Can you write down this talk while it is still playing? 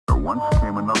once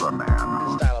came another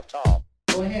man. Style of tall.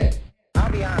 Go ahead.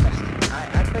 I'll be honest.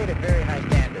 I played a very high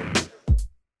standard.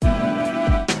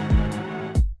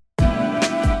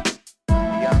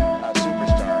 Young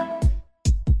superstar.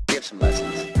 Give some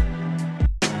lessons.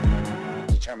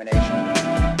 Determination.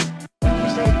 When you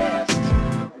say best,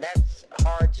 that's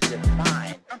hard to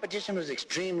define. Competition was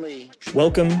extremely.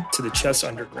 Welcome to the Chess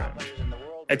Underground.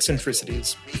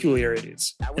 Eccentricities,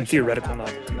 peculiarities, and theoretical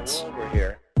novelties. We're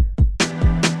here.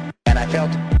 And I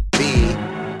felt be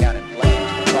got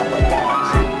inflamed, felt like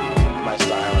balance, my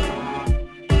style.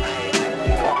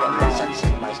 I got sense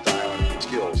of my style and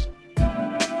skills.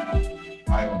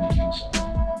 I only think so.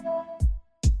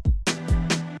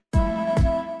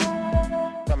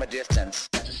 From a distance.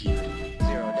 That's a secret. 0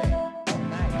 day. Oh,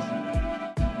 nice.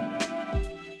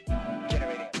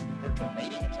 Generating a virtual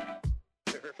mating attack.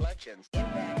 The reflections.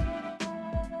 Impact.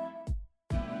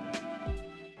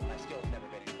 My skills never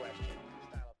been in question.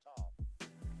 Style of tall.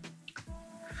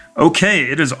 Okay,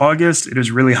 it is August. It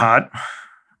is really hot.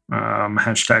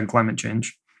 Hashtag climate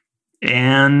change.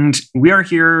 And we are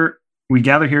here, we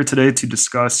gather here today to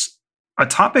discuss a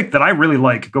topic that I really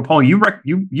like. Gopal,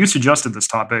 you suggested this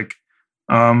topic.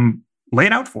 Lay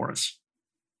it out for us.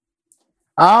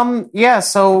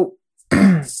 So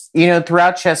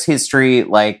throughout chess history,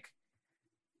 like,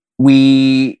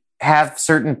 we have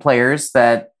certain players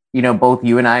that, both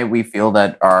you and I, we feel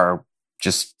that are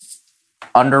just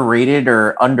underrated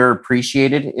or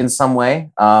underappreciated in some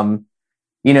way. So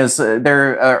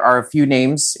there are a few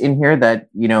names in here that,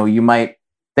 you might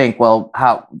think, well,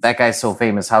 how that guy's so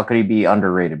famous, how could he be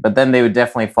underrated? But then they would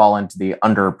definitely fall into the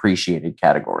underappreciated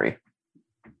category.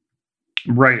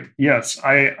 Right. Yes.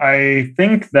 I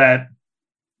think that,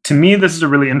 to me, this is a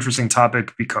really interesting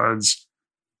topic because,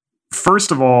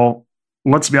 first of all,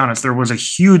 let's be honest, there was a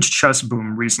huge chess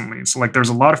boom recently. So, there's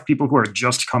a lot of people who are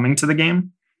just coming to the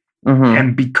game. Mm-hmm.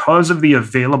 And because of the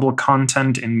available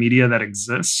content and media that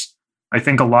exists, I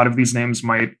think a lot of these names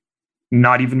might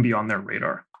not even be on their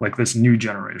radar, like this new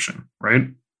generation, right?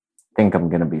 I think I'm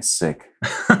going to be sick.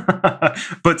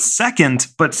 But second,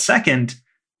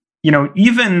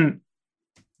 even,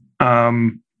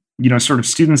 sort of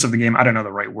students of the game, I don't know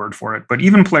the right word for it, but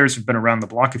even players who've been around the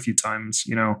block a few times,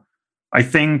 I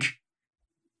think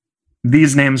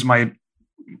these names might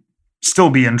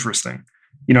still be interesting.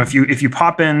 If you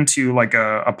pop into like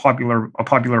a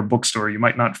popular bookstore, you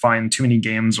might not find too many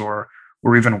games or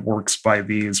even works by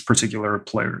these particular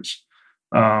players.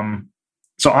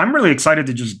 So I'm really excited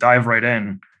to just dive right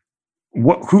in.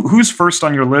 Who's first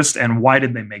on your list, and why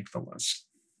did they make the list?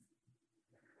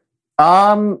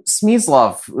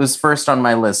 Smyslov was first on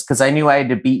my list because I knew I had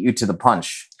to beat you to the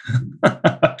punch.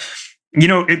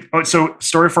 So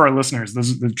story for our listeners. This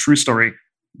is the true story.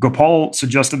 Gopal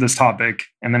suggested this topic,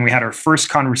 and then we had our first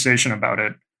conversation about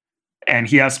it. And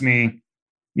he asked me,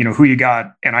 who you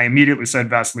got? And I immediately said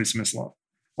Vasily Smyslov.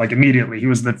 Like, immediately. He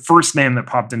was the first name that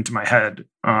popped into my head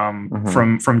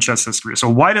from chess history. So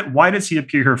why does he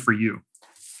appear here for you?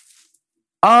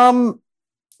 So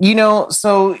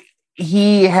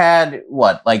he had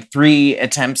 3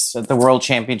 attempts at the World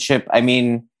Championship. I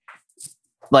mean,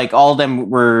 all of them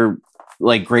were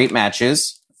great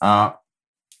matches.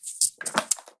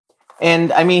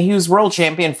 And I mean, he was world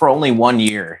champion for only 1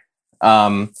 year.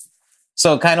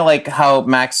 So kind of like how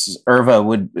Max Erva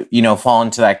would, fall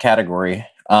into that category.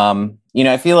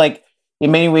 I feel like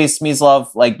in many ways,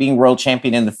 Smyslov, being world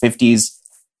champion in the 50s,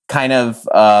 kind of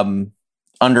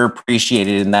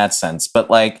underappreciated in that sense. But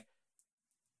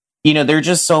there are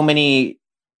just so many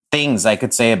things I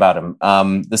could say about him.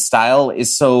 The style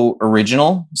is so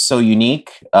original, so unique.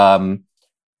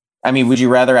 Would you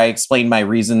rather I explain my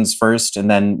reasons first and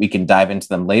then we can dive into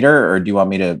them later, or do you want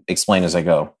me to explain as I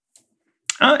go?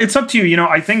 It's up to you.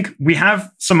 I think we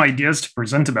have some ideas to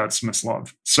present about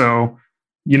Smyslov. So,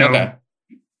 Okay.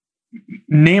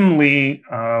 Namely,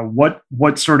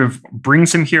 what sort of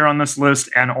brings him here on this list,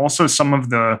 and also some of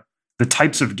the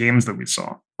types of games that we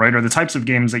saw, right? Or the types of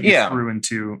games that you threw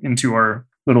into our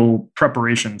little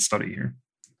preparation study here.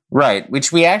 Right,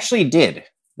 which we actually did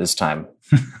this time.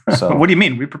 So what do you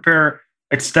mean? We prepare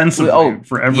extensively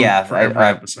for every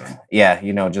episode.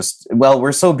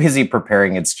 We're so busy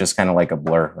preparing, it's just kind of like a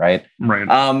blur, right?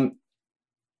 Right.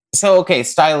 So,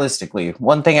 stylistically,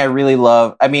 one thing I really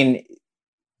love, it's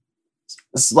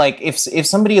if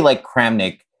somebody like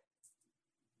Kramnik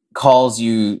calls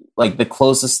you the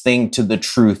closest thing to the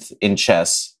truth in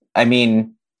chess,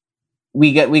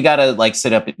 we gotta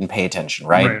sit up and pay attention,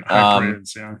 right?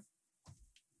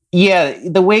 Yeah,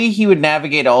 the way he would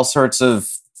navigate all sorts of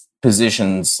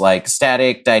positions, like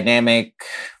static, dynamic,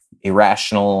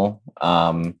 irrational,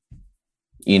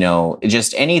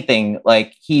 just anything.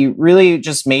 Like, he really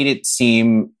just made it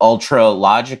seem ultra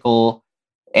logical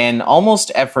and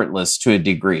almost effortless to a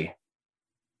degree.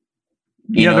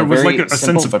 There was very like a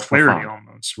simple sense of but clarity profound.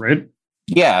 almost, right?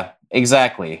 Yeah,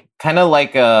 exactly. Kind of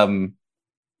like a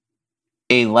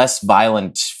less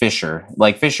violent Fisher.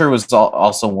 Like, Fisher was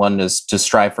also one to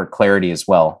strive for clarity as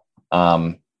well.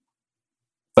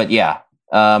 But yeah,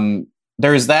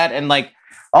 there's that. And like,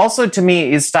 also to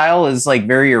me, his style is like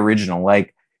very original.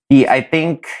 Like, I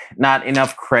think not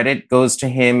enough credit goes to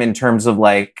him in terms of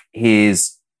like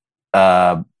his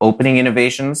opening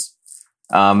innovations.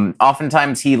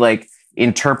 Oftentimes he like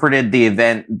interpreted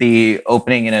the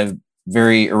opening in a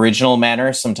very original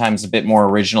manner, sometimes a bit more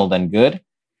original than good.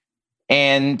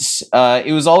 And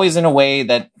it was always in a way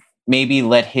that maybe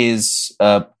let his,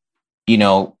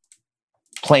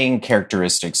 playing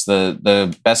characteristics,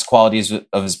 the best qualities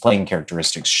of his playing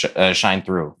characteristics shine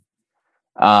through.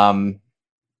 Like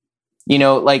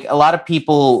a lot of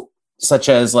people, such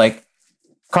as like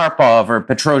Karpov or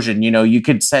Petrosian, you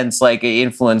could sense like an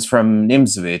influence from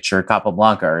Nimzovich or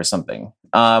Capablanca or something.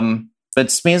 But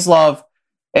Smyslov,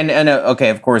 and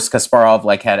okay, of course, Kasparov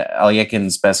like had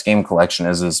Alyekin's best game collection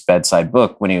as his bedside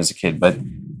book when he was a kid. But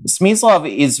Smyslov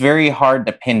is very hard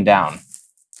to pin down.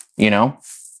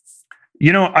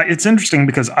 It's interesting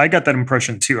because I got that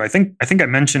impression too. I think I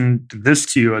mentioned this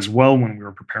to you as well when we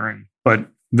were preparing. But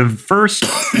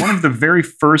one of the very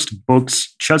first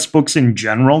books, chess books in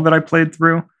general, that I played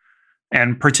through,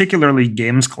 and particularly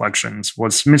games collections,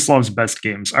 was Smyslov's Best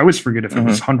Games. I always forget if it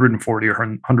was 140 or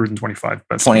 125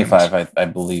 best 25, games. I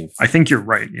believe. I think you're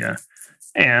right, yeah.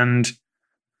 And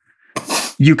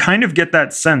you kind of get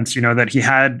that sense, that he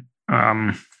had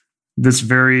this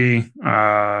very,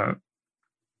 as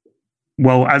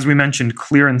we mentioned,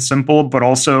 clear and simple, but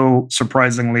also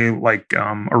surprisingly like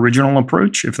original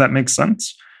approach, if that makes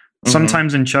sense. Mm-hmm.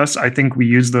 Sometimes in chess, I think we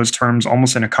use those terms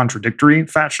almost in a contradictory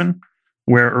fashion,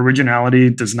 where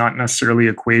originality does not necessarily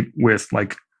equate with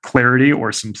like clarity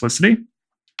or simplicity.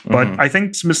 Mm-hmm. But I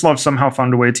think Smyslov somehow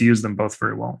found a way to use them both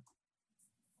very well.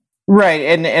 Right.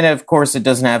 And of course, it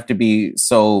doesn't have to be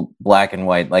so black and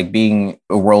white. Like, being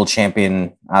a world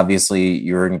champion, obviously,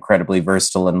 you're incredibly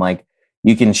versatile, and like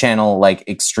you can channel like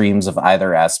extremes of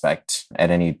either aspect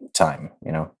at any time,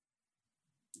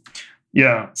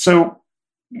 Yeah. So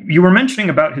you were mentioning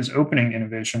about his opening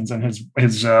innovations and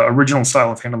his original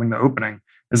style of handling the opening.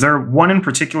 Is there one in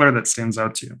particular that stands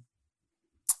out to you?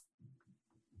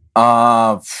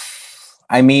 I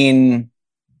mean,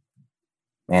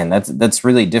 man, that's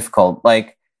really difficult.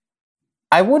 Like,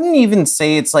 I wouldn't even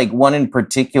say it's like one in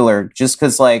particular, just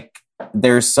because like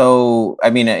they're so. I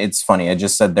mean, it's funny. I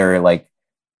just said they're like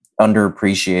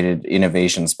underappreciated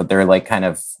innovations, but they're like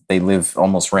they live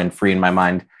almost rent free in my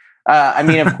mind. I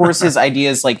mean, of course, his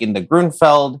ideas like in the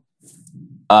Grunfeld,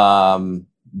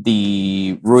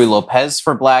 the Ruy Lopez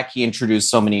for black, he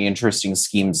introduced so many interesting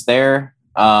schemes there.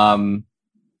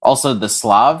 Also the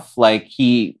Slav, like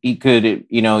he could,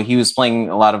 he was playing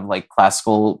a lot of like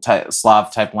classical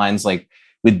Slav type lines, like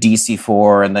with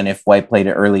DC4, and then if white played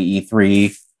an early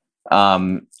E3,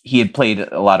 he had played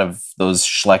a lot of those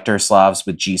Schlechter Slavs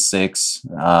with G6.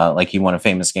 Like he won a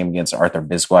famous game against Arthur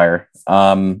Bisguier.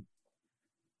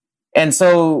 And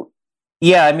so,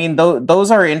 yeah, I mean,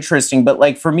 those are interesting, but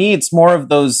like for me, it's more of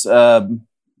those,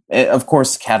 of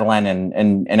course, Catalan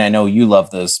and I know you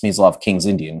love the Smyslov King's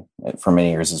Indian for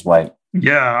many years as white.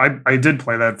 Yeah, I did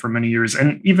play that for many years,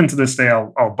 and even to this day,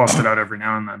 I'll bust it out every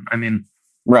now and then. I mean,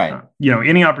 right?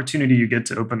 Any opportunity you get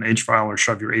to open the H file or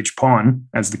shove your H pawn,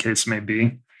 as the case may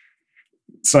be,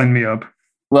 sign me up.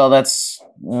 Well, that's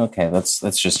okay. That's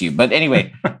just you. But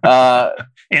anyway,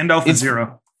 and Alpha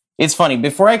Zero. It's funny.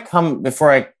 Before I come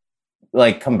back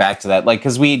to that, like,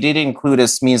 because we did include a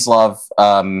Smyslov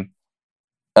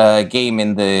game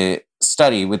in the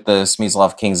study with the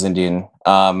Smyslov King's Indian.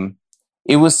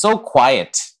 It was so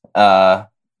quiet,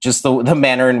 just the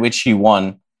manner in which he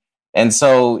won. And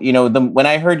so, when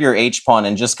I heard your H pawn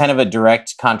and just kind of a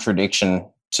direct contradiction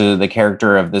to the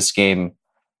character of this game,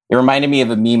 it reminded me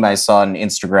of a meme I saw on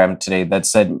Instagram today that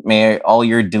said, "May all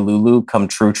your Delulu come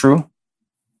true."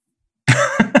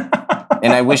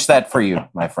 And I wish that for you,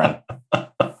 my friend.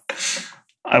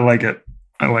 I like it.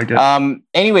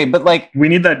 Anyway, but like, we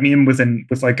need that meme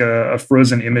with like a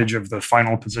frozen image of the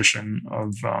final position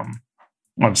of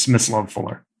Smyslov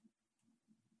Fuller.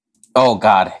 Oh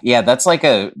God, yeah, that's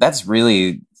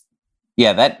really,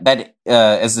 yeah, that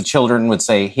as the children would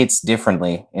say, hits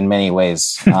differently in many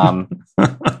ways.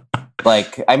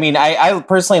 Like, I mean, I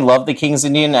personally love the King's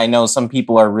Indian. I know some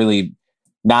people are really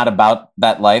not about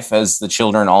that life, as the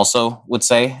children also would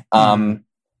say.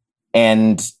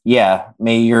 And yeah,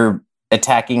 may your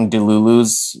attacking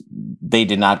Delulus, they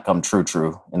did not come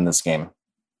true in this game.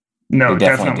 No, They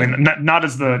definitely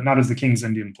definitely not as the King's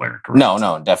Indian player. Correct?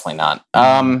 No, definitely not.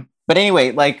 But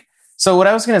anyway, like, so what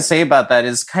I was going to say about that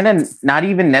is kind of not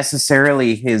even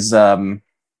necessarily his,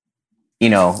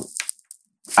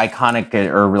 iconic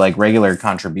or like regular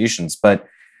contributions, but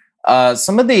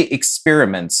some of the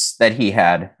experiments that he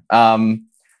had.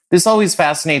 This always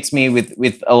fascinates me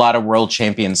with a lot of world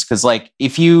champions, because like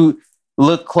if you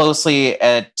look closely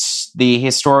at the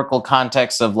historical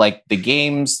context of like the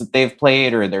games that they've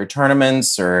played or their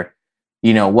tournaments, or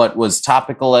what was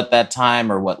topical at that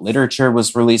time or what literature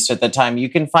was released at that time, you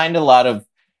can find a lot of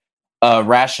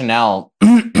rationale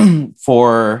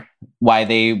for why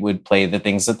they would play the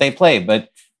things that they play. But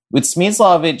with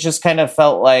Smyslov, it just kind of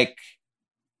felt like,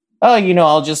 oh,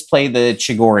 I'll just play the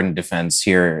Chigorin defense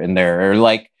here and there. Or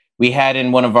like we had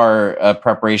in one of our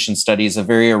preparation studies, a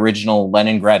very original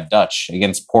Leningrad Dutch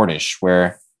against Portish,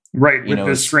 where right, with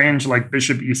this strange like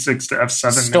bishop e6 to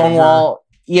f7 Stonewall.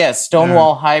 Yes,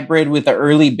 Stonewall hybrid with the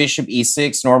early bishop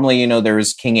e6. Normally, there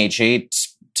was king h8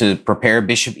 to prepare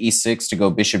bishop e6 to go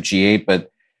bishop g8,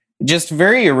 but just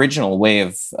very original way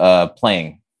of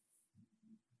playing.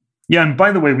 Yeah, and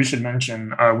by the way, we should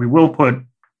mention we will put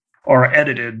our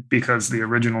edited, because the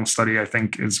original study I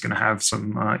think is going to have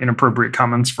some inappropriate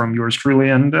comments from yours truly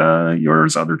and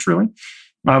yours other truly.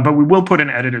 But we will put an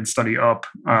edited study up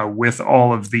with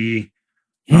all of the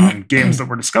games that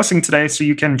we're discussing today, so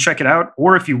you can check it out,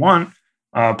 or if you want,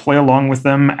 play along with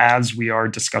them as we are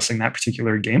discussing that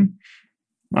particular game.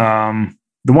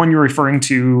 The one you're referring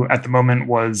to at the moment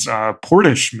was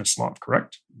Portish Smyslov,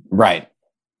 correct? Right.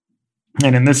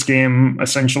 And in this game,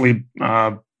 essentially,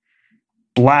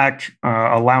 Black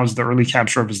allows the early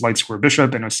capture of his light square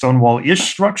bishop in a Stonewall-ish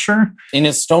structure. In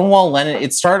a Stonewall Lenin,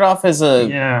 it started off as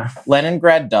a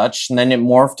Leningrad Dutch, and then it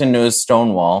morphed into a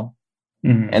Stonewall.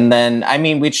 Mm-hmm. And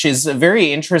then, which is a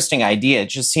very interesting idea. It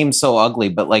just seems so ugly,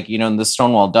 but like, in the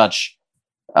Stonewall Dutch,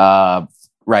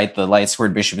 right, the light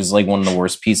squared bishop is like one of the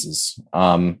worst pieces.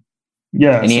 And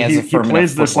so he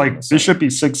plays this like bishop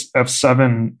e6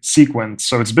 f7 sequence.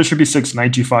 So it's bishop e6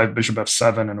 knight g5 bishop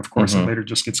f7, and of course it later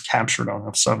just gets captured on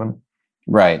f7.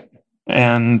 Right.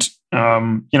 And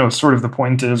sort of the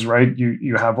point is, right,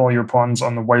 you have all your pawns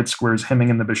on the white squares hemming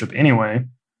in the bishop anyway,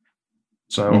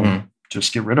 so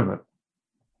just get rid of it.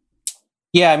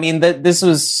 Yeah, this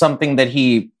was something that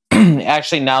he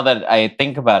actually, now that I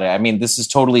think about it, this is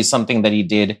totally something that he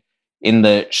did in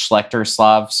the Schlechter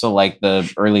Slav. So like the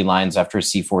early lines after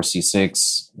c4,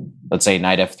 c6, let's say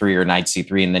knight f3 or knight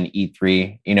c3 and then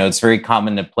e3. It's very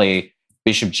common to play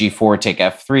bishop g4, take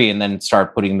f3, and then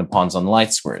start putting the pawns on the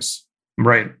light squares.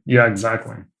 Right. Yeah,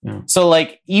 exactly. Yeah. So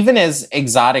like, even as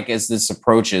exotic as this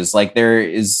approach is, like there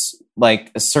is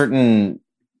like a certain,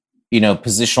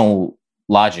 positional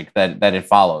logic that it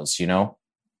follows,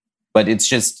 but it's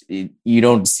just, you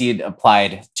don't see it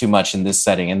applied too much in this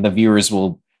setting, and the viewers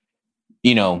will,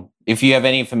 if you have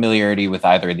any familiarity with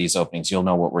either of these openings, you'll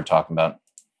know what we're talking about.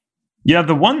 Yeah,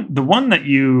 the one that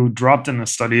you dropped in the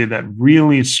study that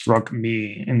really struck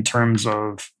me in terms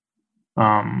of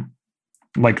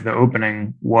like the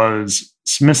opening was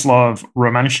Smyslov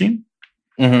Romanshin.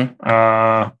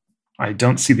 I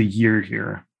don't see the year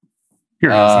here. Here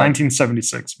it is,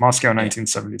 1976, Moscow,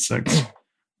 1976.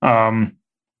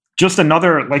 Just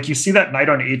another, like, you see that knight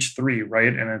on h3,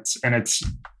 right? And it's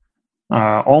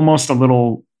almost a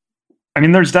little,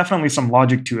 there's definitely some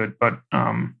logic to it, but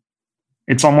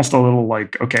it's almost a little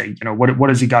like, okay, what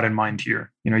has he got in mind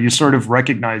here? You sort of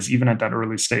recognize even at that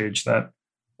early stage that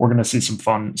we're going to see some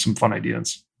fun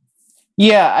ideas.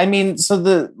 Yeah, so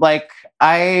this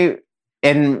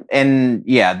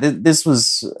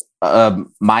was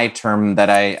my term that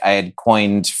I had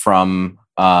coined from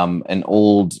an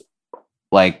old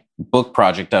like book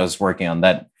project I was working on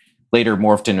that later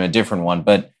morphed into a different one.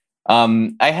 But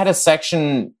I had a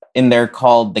section in there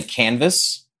called the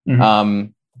canvas.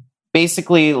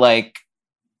 Basically, like,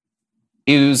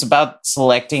 it was about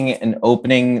selecting an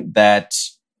opening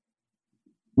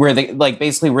where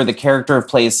the character of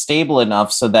play is stable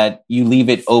enough so that you leave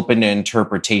it open to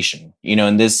interpretation.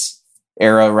 In this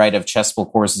era, right, of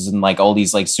chessable courses and like all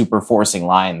these like super forcing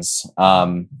lines,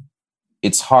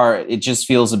 it's hard. It just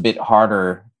feels a bit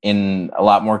harder in a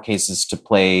lot more cases to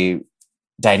play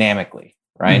dynamically,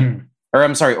 right? Or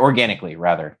I'm sorry, organically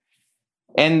rather.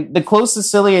 And the closed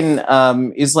Sicilian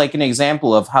is like an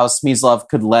example of how Smyslov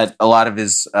could let a lot of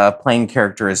his playing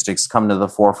characteristics come to the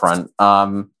forefront.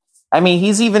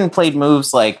 He's even played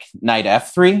moves like knight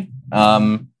f3.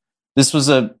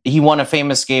 He won a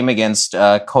famous game against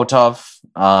Kotov.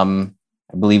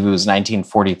 I believe it was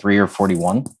 1943 or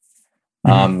 41.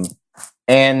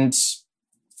 And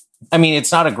I mean,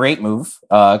 it's not a great move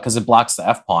because it blocks the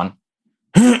F pawn.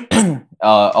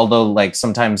 Although, like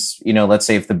sometimes, let's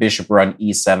say if the bishop run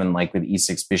E7, like with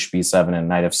E6, bishop E7, and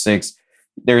knight F6,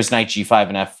 there's knight G5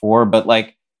 and F4. But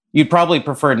like, you'd probably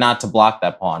prefer not to block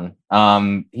that pawn.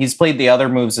 He's played the other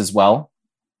moves as well.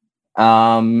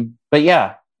 But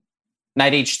yeah,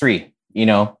 knight H3.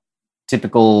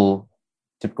 Typical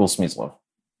Smyslov.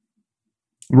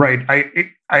 Right.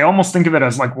 I almost think of it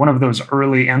as like one of those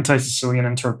early anti-Sicilian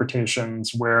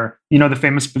interpretations where, the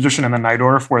famous position in the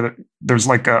Najdorf where there's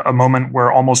like a moment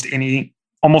where almost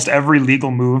every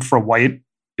legal move for white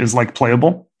is like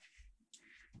playable.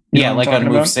 Yeah, like on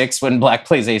move 6 when black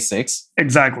plays A6.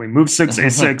 Exactly. Move 6,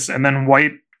 A6, and then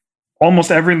white,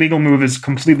 almost every legal move is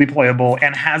completely playable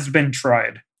and has been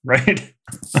tried, right?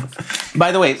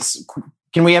 By the way,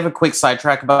 can we have a quick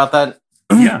sidetrack about that?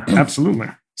 Yeah, absolutely.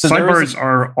 So sidebars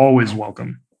are always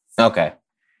welcome. Okay.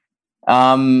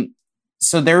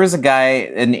 So there was a guy,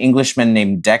 an Englishman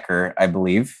named Decker, I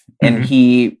believe, and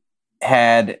he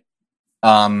had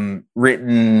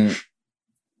written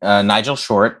Nigel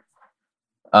Short,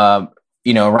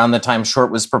 around the time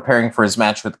Short was preparing for his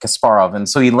match with Kasparov. And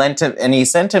so he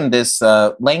sent him this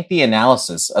lengthy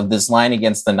analysis of this line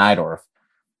against the Najdorf.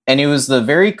 And it was the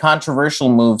very controversial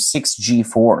move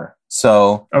 6G4.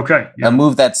 So a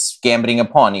move that's gambiting a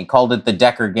pawn. He called it the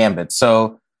Decker Gambit.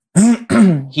 So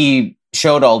he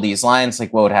showed all these lines,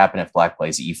 like what would happen if black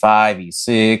plays E5,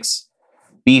 E6,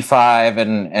 B5,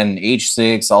 and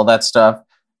H6, all that stuff.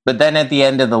 But then at the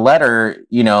end of the letter,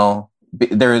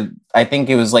 I think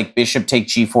it was like bishop take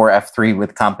G4, F3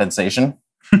 with compensation.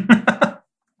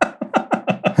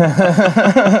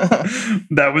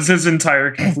 That was his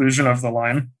entire conclusion of the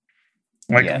line.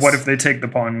 Like, yes. What if they take the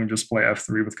pawn? We just play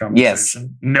F3 with compensation. Yes.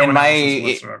 No and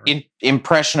my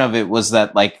impression of it was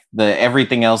that like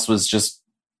everything else was just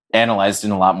analyzed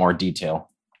in a lot more detail.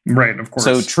 Right, of course.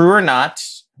 So true or not,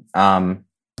 it's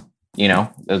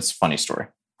a funny story.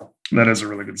 That is a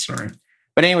really good story.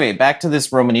 But anyway, back to this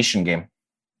Romanician game.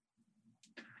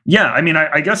 Yeah, I mean,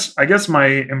 I guess my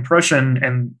impression,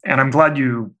 and I'm glad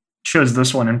you chose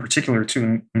this one in particular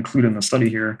to include in the study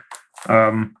here.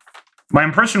 My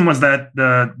impression was that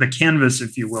the canvas,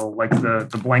 if you will, like the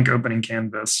blank opening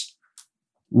canvas,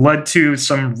 led to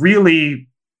some really,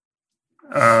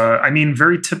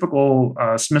 very typical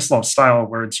Smyslov style,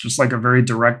 where it's just like a very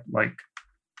direct, like,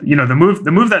 the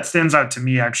move that stands out to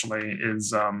me actually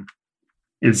is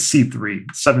C3,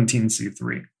 17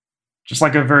 C3, just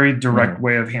like a very direct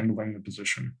way of handling the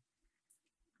position,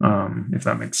 if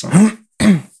that makes sense.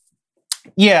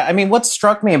 Yeah, I mean, what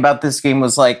struck me about this game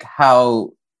was like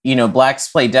how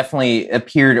black's play definitely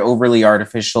appeared overly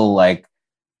artificial, like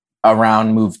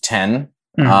around move 10.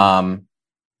 But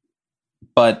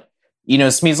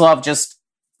Smyslov just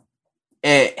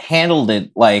handled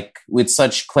it like with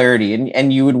such clarity,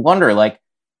 and you would wonder like,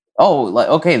 oh, like,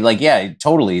 okay, like, yeah,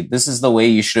 totally, this is the way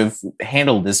you should have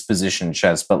handled this position in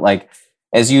chess. But like,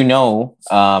 as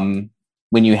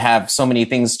when you have so many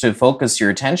things to focus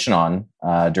your attention on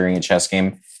during a chess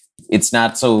game, it's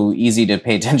not so easy to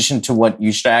pay attention to what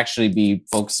you should actually be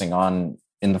focusing on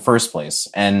in the first place.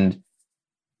 And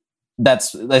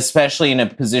that's especially in a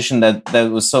position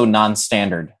that was so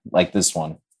non-standard like this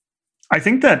one. I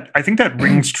think that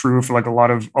rings true for like a lot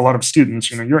of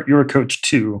students. You're a coach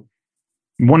too.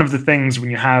 One of the things when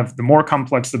you have the more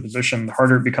complex the position, the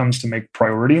harder it becomes to make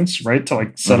priorities, right? To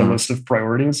like set a list of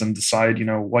priorities and decide,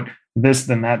 what this,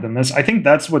 then that, then this. I think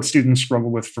that's what students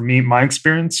struggle with, for me, my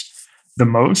experience, the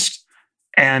most.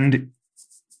 And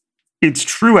it's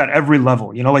true at every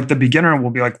level. Like the beginner will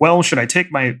be like, well, should I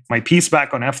take my piece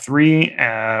back on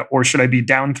F3 or should I be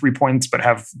down 3 points but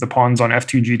have the pawns on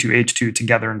F2, G2, H2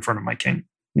 together in front of my king?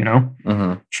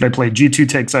 Should I play G2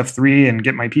 takes F3 and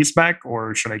get my piece back,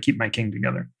 or should I keep my king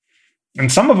together? And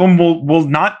some of them will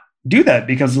not do that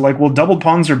because like, well, doubled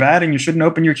pawns are bad and you shouldn't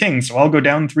open your king, so I'll go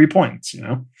down 3 points.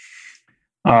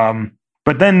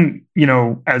 But then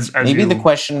as maybe the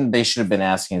question they should have been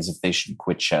asking is if they should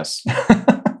quit chess.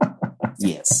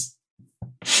 Yes.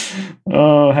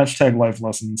 Hashtag life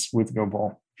lessons with Go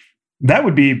Ball. That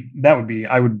would be.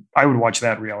 I would watch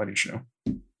that reality show.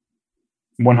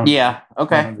 100. Yeah.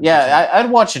 Okay. 100%. Yeah,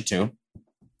 I'd watch it too.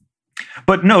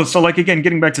 But no. So like again,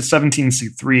 getting back to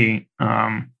 17C3,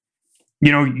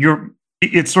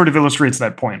 it sort of illustrates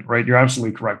that point, right? You're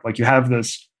absolutely correct. Like you have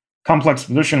this complex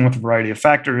position with a variety of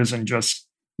factors, and just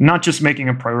not just making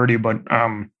a priority, but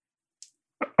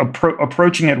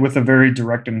approaching it with a very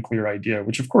direct and clear idea,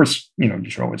 which of course, you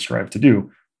should always strive to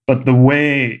do. But the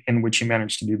way in which he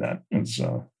managed to do that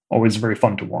always very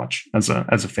fun to watch as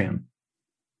a fan.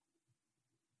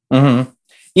 Mm-hmm.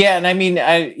 Yeah, and I mean,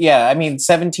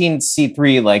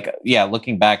 17C3, like, yeah,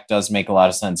 looking back does make a lot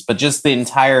of sense, but just the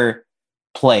entire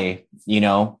play,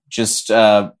 just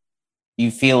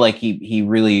you feel like he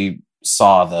really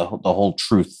saw the whole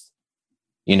truth,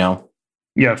 Yeah,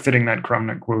 fitting that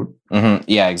Kramnik quote. Mm-hmm.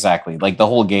 Yeah, exactly. Like the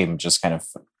whole game just kind of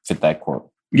fit that quote.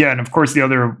 Yeah, and of course the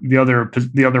other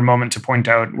moment to point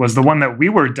out was the one that we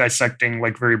were dissecting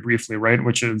like very briefly, right?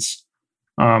 Which is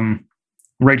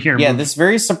right here. Yeah, this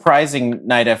very surprising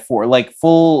knight f4, like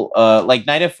full like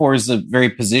knight f4 is a very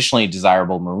positionally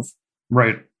desirable move.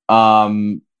 Right.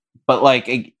 But like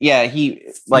he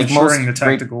like ensuring the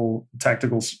tactical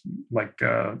like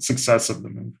success of the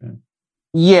move.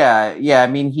 Yeah. I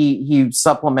mean he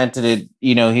supplemented it,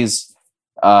 his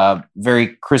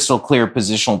very crystal clear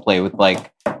positional play with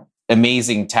like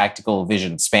amazing tactical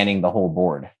vision spanning the whole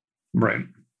board. Right.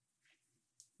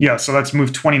 Yeah, so that's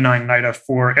move 29, knight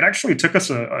f4. It actually took us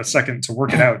a second to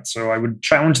work it out. So I would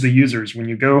challenge the users when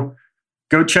you go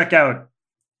check out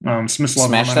Smyslov.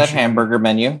 Smash that hamburger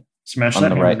menu. Smash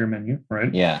that hamburger menu,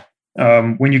 right? Yeah.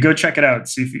 When you go check it out,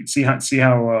 see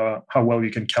how well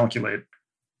you can calculate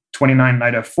 29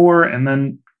 knight f4, and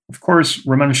then of course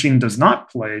Romanchin does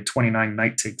not play 29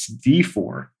 knight takes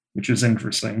d4, which is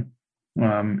interesting.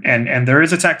 And there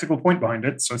is a tactical point behind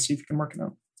it, so see if you can work it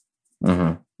out.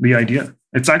 Mm-hmm. The idea.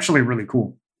 It's actually really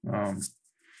cool.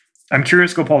 I'm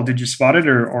curious, Gopal, did you spot it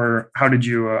or how did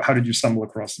you stumble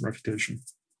across the refutation?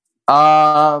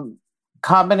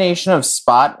 Combination of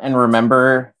spot and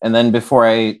remember, and then before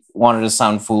I wanted to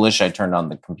sound foolish, I turned on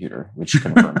the computer, which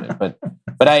confirmed it.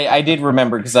 But I did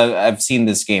remember because I've seen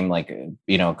this game like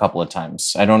a couple of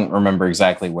times. I don't remember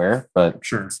exactly where, but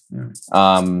sure.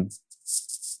 Yeah.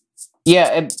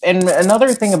 Yeah, and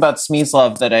another thing about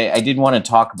Smyslov that I did want to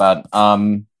talk about,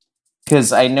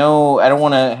 because I know I don't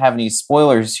want to have any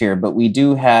spoilers here, but we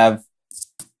do have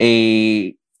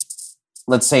a,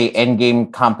 let's say,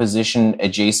 endgame composition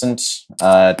adjacent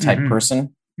type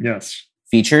person. Yes.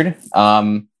 Featured.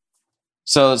 So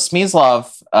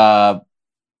Smyslov,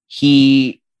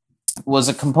 he was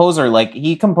a composer. Like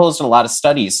he composed a lot of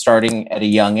studies starting at a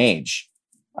young age.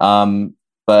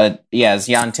 But yeah, as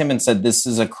Jan Timman said, this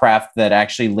is a craft that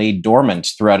actually lay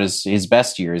dormant throughout his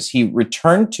best years. He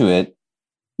returned to it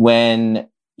when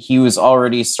he was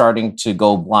already starting to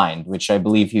go blind, which I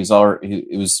believe he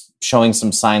was showing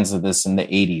some signs of this in the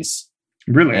 80s.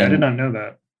 Really? I did not know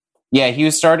that. Yeah, he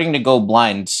was starting to go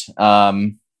blind.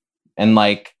 And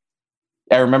like,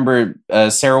 I remember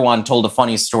Sarawan told a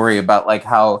funny story about like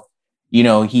how,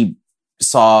 he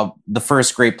saw the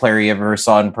first great player he ever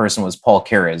saw in person was Paul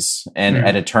Keres and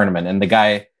at a tournament. And the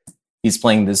guy, he's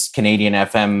playing this Canadian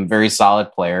FM, very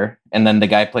solid player. And then the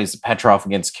guy plays Petrov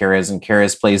against Keres and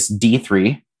Keres plays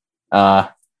D3.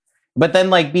 But then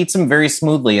like beats him very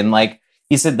smoothly. And like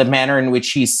he said, the manner in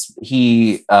which he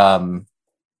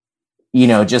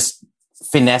just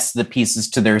finessed the pieces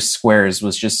to their squares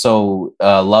was just so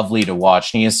lovely to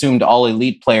watch. And he assumed all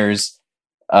elite players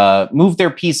move their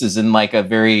pieces in like a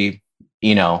very,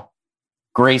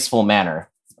 graceful manner.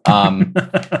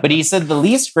 But he said the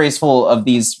least graceful of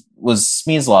these was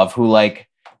Smyslov, who like,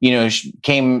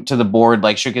 came to the board,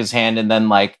 like shook his hand and then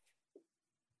like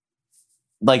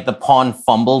the pawn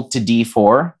fumbled to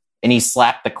D4 and he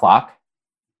slapped the clock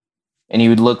and he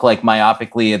would look like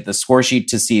myopically at the score sheet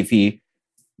to see if he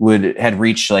had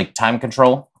reached like time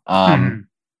control.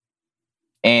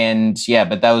 And yeah,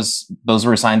 but those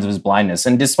were signs of his blindness.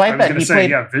 And despite that, he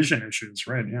played vision issues,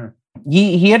 right? Yeah.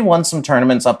 He had won some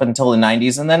tournaments up until the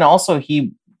 90s, and then also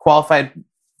he qualified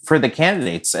for the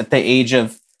candidates at the age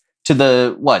of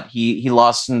he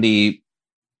lost in the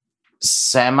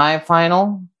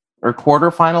semifinal or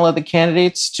quarterfinal of the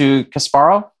candidates to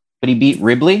Kasparov, but he beat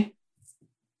Ribley.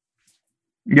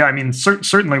 Yeah, I mean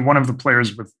certainly one of the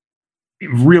players with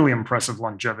really impressive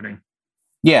longevity.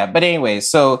 Yeah, but anyway,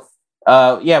 so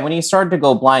when he started to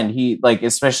go blind, he like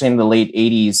especially in the late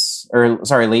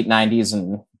 90s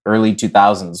and early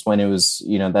 2000s when it was,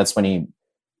 that's when he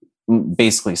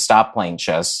basically stopped playing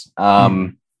chess.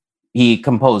 He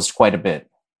composed quite a bit.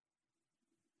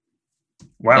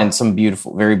 Wow. And some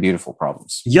very beautiful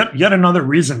problems. Yet another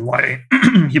reason why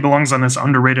he belongs on this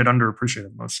underrated,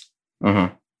 underappreciated list.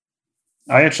 Mm-hmm.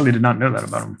 I actually did not know that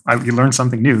about him. You learned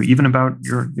something new, even about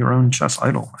your own chess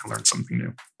idol. I learned something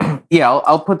new. Yeah,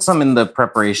 I'll put some in the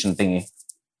preparation thingy.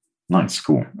 Nice,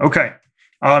 cool. Okay.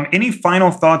 Any final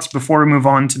thoughts before we move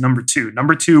on to number 2?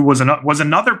 Number 2 was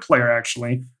another player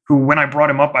actually who, when I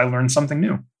brought him up, I learned something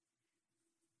new.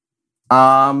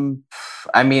 I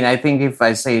mean, I think if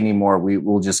I say any more,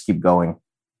 we'll just keep going.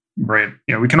 Right.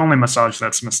 Yeah, we can only massage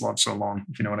that Smyslov so long,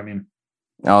 if you know what I mean.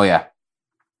 Oh yeah.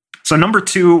 So number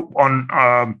 2 on,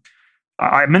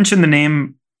 I mentioned the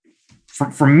name.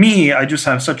 For me, I just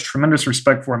have such tremendous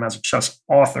respect for him as a chess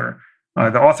author.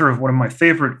 The author of one of my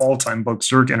favorite all-time books,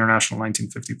 Zurich International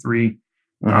 1953.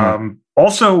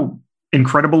 Also,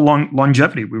 incredible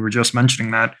longevity. We were just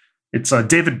mentioning that. It's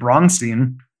David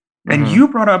Bronstein. And you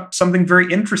brought up something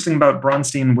very interesting about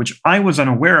Bronstein, which I was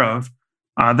unaware of,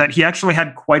 that he actually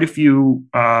had quite a few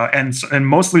and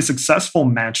mostly successful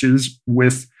matches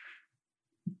with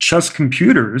chess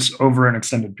computers over an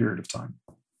extended period of time.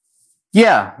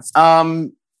 Yeah.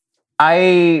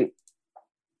 I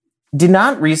did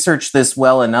not research this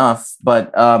well enough,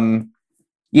 but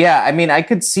yeah, I mean, I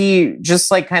could see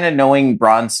just like kind of knowing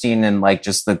Bronstein and like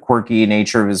just the quirky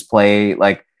nature of his play,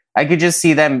 like I could just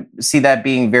see that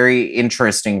being very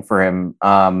interesting for him,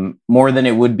 more than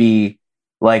it would be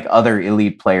like other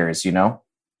elite players, you know?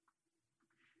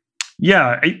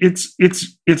 Yeah,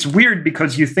 it's weird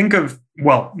because you think of,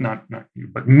 well, not you,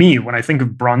 but me, when I think of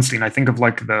Bronstein, I think of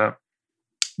like the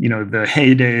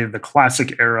heyday, the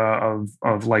classic era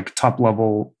of like top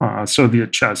level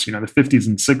Soviet chess, the 50s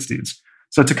and 60s.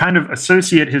 So to kind of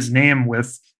associate his name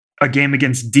with a game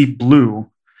against Deep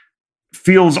Blue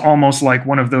feels almost like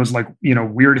one of those like,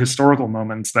 weird historical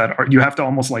moments that you have to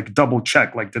almost like double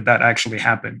check, like, did that actually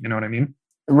happen? You know what I mean?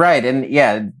 Right. And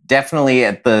yeah, definitely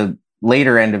at the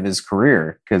later end of his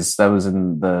career, because that was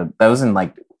in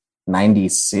like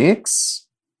 96.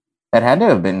 That had to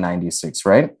have been 96,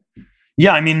 right?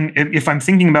 Yeah, I mean, if I'm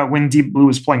thinking about when Deep Blue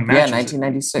was playing matches, yeah,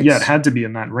 1996. Yeah, it had to be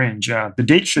in that range. Yeah, the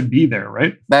date should be there,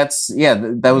 right? That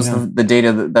was the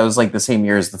data that was like the same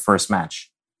year as the first match.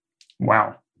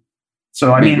 Wow.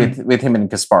 So I mean, with him and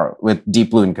Kasparov, with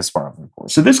Deep Blue and Kasparov, of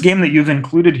course. So this game that you've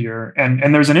included here,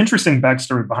 and there's an interesting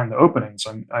backstory behind the opening.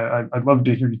 So I'd love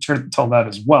to hear you tell that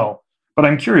as well. But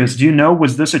I'm curious, do you know,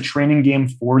 was this a training game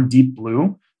for Deep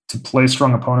Blue to play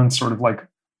strong opponents, sort of like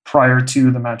prior to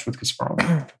the match with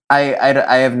Kasparov?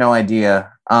 I have no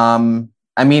idea. I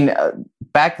mean,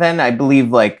 back then, I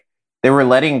believe like they were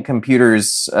letting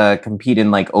computers compete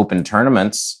in like open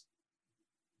tournaments.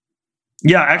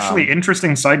 Yeah, actually,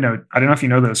 interesting side note. I don't know if you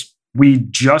know this. We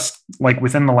just, like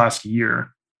within the last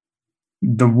year,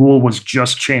 the rule was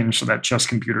just changed so that chess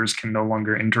computers can no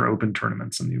longer enter open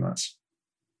tournaments in the US.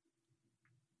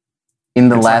 In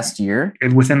the last year?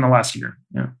 Within the last year,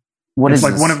 yeah. What is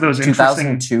like this? One of those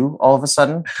 2002 all of a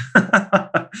sudden?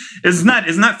 Isn't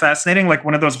that fascinating? Like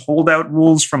one of those holdout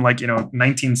rules from like,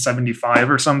 1975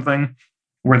 or something,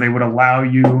 where they would allow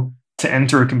you to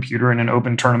enter a computer in an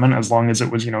open tournament as long as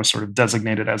it was, sort of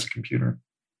designated as a computer.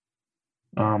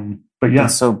 But yeah,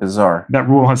 that's so bizarre. That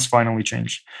rule has finally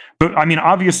changed. But I mean,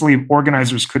 obviously,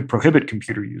 organizers could prohibit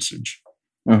computer usage.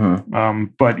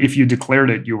 But if you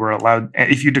declared it, you were allowed.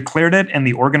 If you declared it and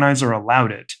the organizer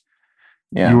allowed it,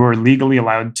 you were legally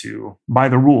allowed to, by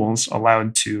the rules,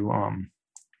 allowed to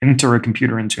enter a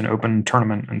computer into an open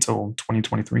tournament until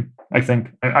 2023. I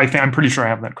think I'm pretty sure I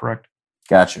have that correct.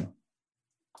 Gotcha.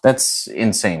 That's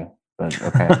insane, but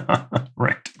okay.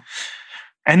 Right.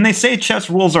 And they say chess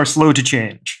rules are slow to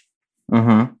change.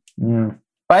 Yeah.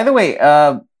 By the way,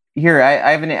 here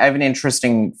I have an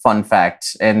interesting fun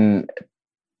fact, and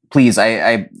please,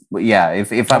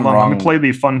 if I'm wrong, I'm gonna play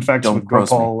the fun facts with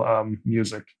Gopal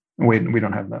music. Wait, we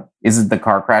don't have that. Is it the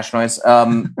car crash noise?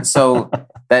 So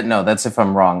that's if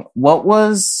I'm wrong. What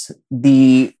was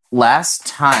the last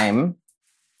time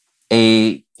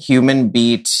a human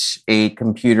beat a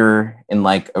computer in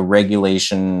like a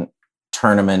regulation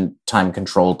tournament time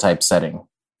control type setting?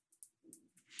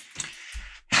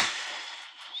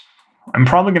 I'm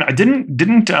probably gonna. I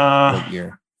didn't. What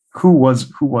year? Who was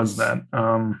that?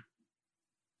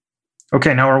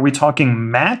 Okay, now are we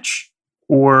talking match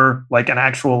or like an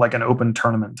actual like an open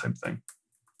tournament type thing?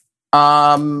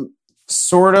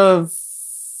 Sort of.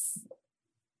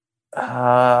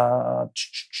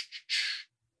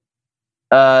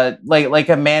 Like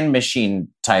a man machine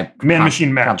type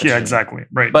machine match. Yeah, exactly.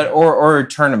 Right. But or a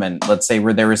tournament, let's say,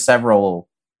 where there were several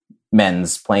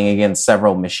men's playing against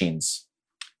several machines.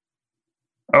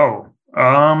 Oh,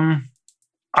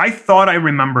 I thought I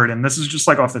remembered, and this is just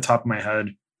like off the top of my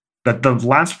head, that the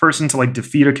last person to like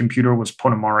defeat a computer was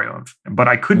Ponomaryov, but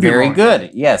I could be very wrong.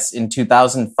 Good. Yes, in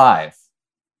 2005.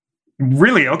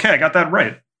 Really? Okay, I got that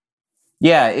right.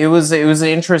 Yeah, it was an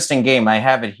interesting game. I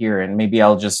have it here, and maybe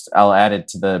I'll add it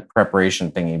to the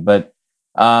preparation thingy. But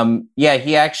yeah,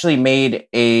 he actually made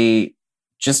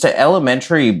just an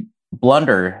elementary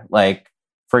blunder, like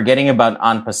forgetting about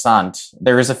en passant.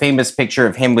 There is a famous picture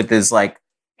of him with his like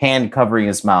hand covering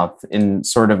his mouth in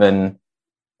sort of an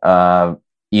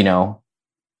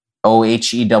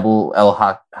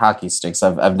HELL hockey sticks.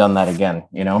 I've done that again,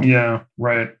 you know? Yeah,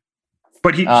 right.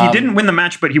 But he didn't win the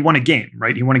match, but he won a game,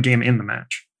 right? He won a game in the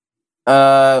match.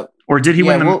 Or did he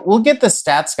win the we'll get the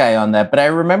stats guy on that, but I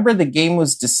remember the game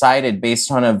was decided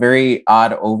based on a very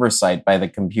odd oversight by the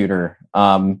computer.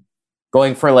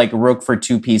 Going for like rook for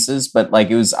 2 pieces, but like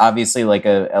it was obviously like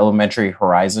a elementary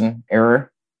horizon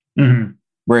error. Mhm.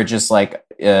 Where it just like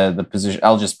the position,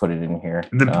 I'll just put it in here.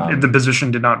 The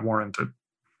position did not warrant it.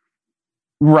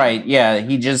 Right, yeah.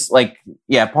 He just like,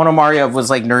 Ponomarev was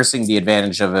like nursing the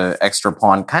advantage of an extra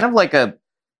pawn. Kind of like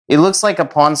it looks like a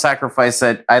pawn sacrifice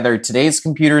that either today's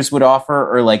computers would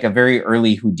offer or like a very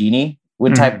early Houdini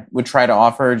would try to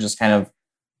offer, just kind of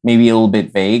maybe a little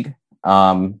bit vague.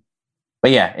 But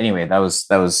yeah, anyway, that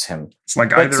was him. It's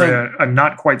like either a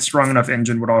not quite strong enough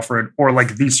engine would offer it, or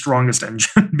like the strongest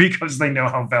engine because they know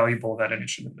how valuable that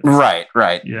initiative is. Right.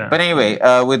 Yeah. But anyway,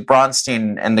 with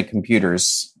Bronstein and the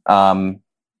computers, so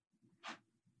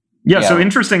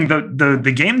interesting.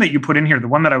 The game that you put in here, the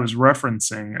one that I was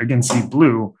referencing against Deep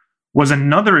Blue, was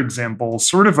another example,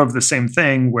 sort of the same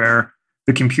thing, where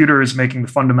the computer is making the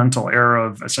fundamental error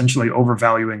of essentially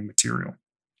overvaluing material.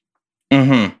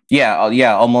 Mm-hmm.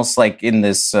 Yeah, almost like in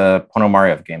this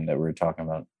Ponomarev game that we were talking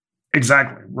about.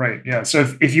 Exactly, right. Yeah.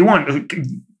 So if you want,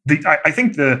 I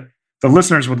think the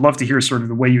listeners would love to hear sort of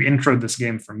the way you introed this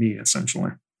game for me,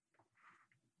 essentially.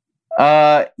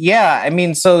 I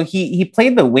mean, so he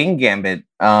played the wing gambit,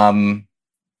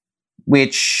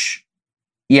 which,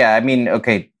 I mean,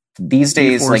 okay, these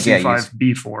days, E4, like, C5,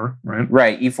 B4, right?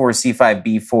 Right, E4, C5,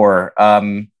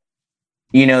 B4.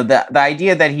 You know, the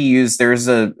idea that he used, there was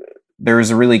a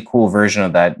really cool version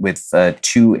of that with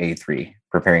 2A3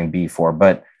 preparing B4.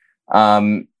 But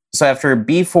so after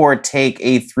B4, take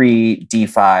A3,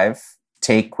 D5,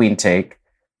 take, queen take.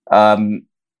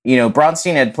 You know,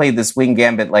 Bronstein had played this wing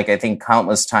gambit, like I think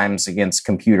countless times against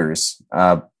computers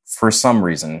for some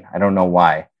reason. I don't know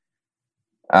why.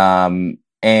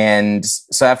 And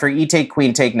so after E take,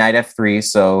 queen take, knight F3.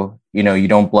 So, you know, you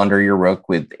don't blunder your rook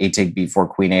with A take B4,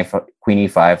 queen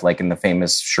E5, like in the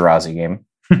famous Shirazi game.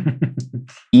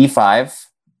 E5,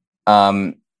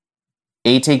 A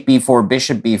take B4,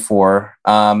 bishop B4.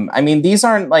 I mean, these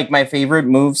aren't like my favorite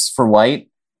moves for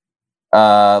white.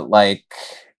 Knight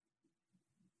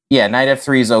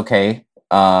F3 is okay.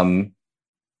 But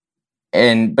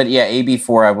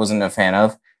AB4 I wasn't a fan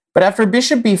of. But after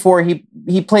bishop B4,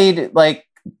 he played like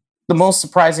the most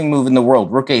surprising move in the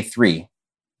world, rook A3.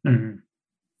 Mm-hmm.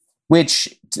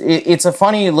 Which it's a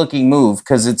funny looking move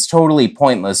because it's totally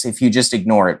pointless if you just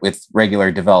ignore it with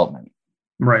regular development.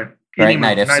 Right. Right,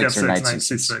 knight F6 or knight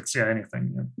C6. Yeah,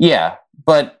 anything. Yeah,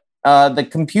 but the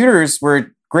computers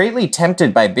were greatly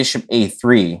tempted by bishop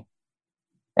A3.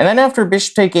 And then after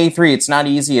bishop take A3, it's not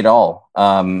easy at all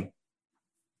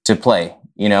to play,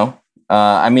 you know?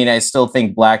 I mean, I still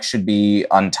think black should be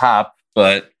on top,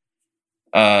 but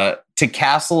to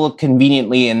castle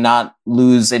conveniently and not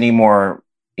lose any more,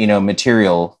 you know,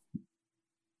 material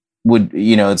would,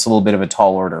 you know, it's a little bit of a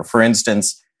tall order. For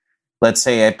instance, let's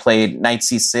say I played knight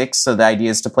C6, so the idea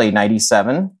is to play knight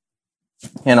E7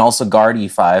 and also guard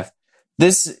E5.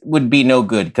 This would be no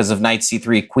good because of knight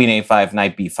C3, queen A5,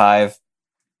 knight B5,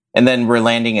 and then we're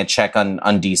landing a check on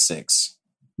D6.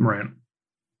 Right.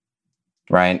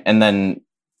 Right. And then,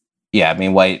 I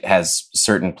mean, white has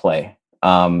certain play.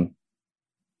 And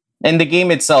the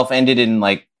game itself ended in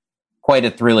like quite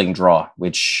a thrilling draw,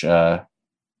 which, you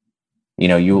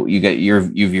know,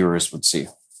 you viewers would see.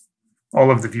 All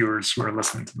of the viewers who are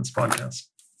listening to this podcast.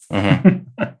 Mm-hmm.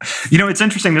 You know, it's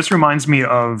interesting. This reminds me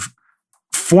of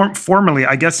formerly,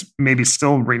 I guess, maybe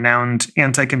still renowned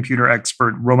anti-computer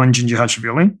expert Roman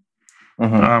Djindjihashvili,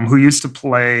 who used to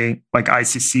play like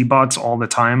ICC bots all the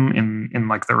time in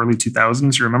like the early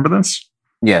 2000s. You remember this?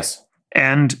 Yes.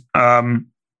 And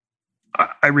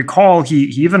I recall he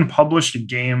even published a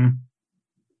game,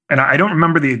 and I don't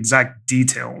remember the exact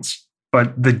details,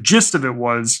 but the gist of it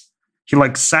was he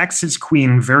like sacks his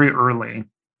queen very early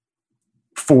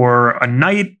for a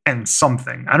knight and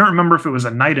something. I don't remember if it was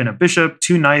a knight and a bishop,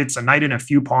 2 knights, a knight and a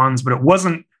few pawns, but it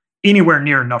wasn't anywhere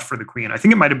near enough for the queen. I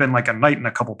think it might have been like a knight and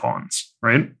a couple pawns,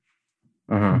 right?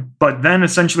 Mm-hmm. But then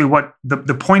essentially what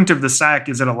the point of the sack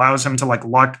is it allows him to like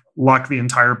lock the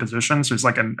entire position. So he's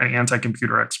like an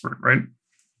anti-computer expert, right?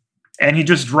 And he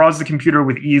just draws the computer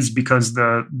with ease because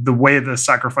the way the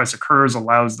sacrifice occurs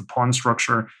allows the pawn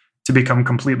structure to become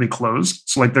completely closed.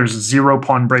 So like there's 0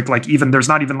 pawn break, like even there's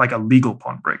not even like a legal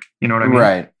pawn break. You know what I mean?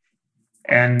 Right.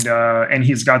 And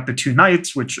he's got the 2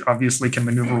 knights, which obviously can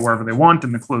maneuver wherever they want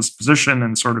in the closed position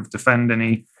and sort of defend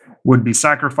any would be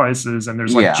sacrifices, and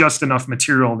there's like Yeah. just enough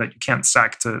material that you can't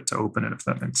sack to open it, if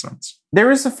that makes sense.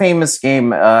 There is a famous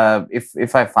game,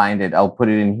 if I find it, I'll put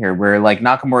it in here, where like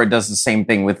Nakamura does the same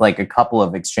thing with like a couple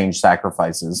of exchange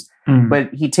sacrifices,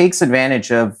 but he takes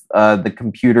advantage of the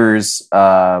computer's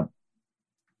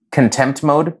contempt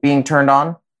mode being turned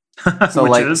on. So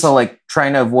like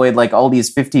trying to avoid like all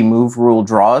these 50 move rule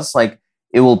draws, like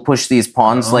it will push these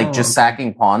pawns, like just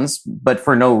sacking pawns, but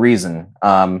for no reason,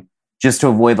 just to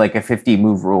avoid like a 50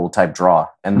 move rule type draw.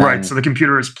 And then, right, so the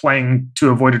computer is playing to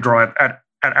avoid a draw at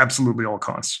absolutely all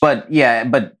costs. but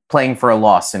playing for a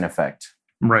loss in effect.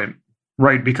 Right,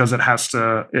 because it has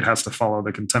to follow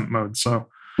the contempt mode. So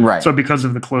Right. So because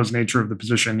of the closed nature of the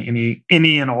position,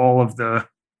 any and all of the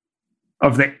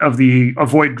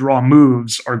avoid draw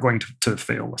moves are going to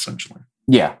fail essentially.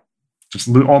 Yeah. Just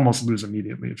almost lose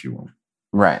immediately, if you will.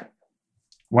 Right.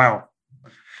 Wow.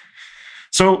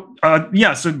 So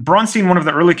so Braunstein, one of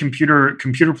the early computer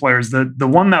players, the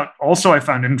one that also I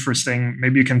found interesting,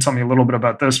 maybe you can tell me a little bit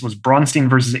about this, was Braunstein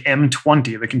versus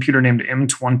M20, the computer named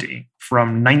M20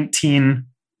 from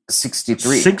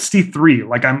 1963.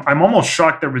 Like I'm almost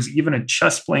shocked there was even a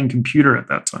chess playing computer at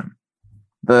that time.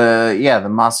 The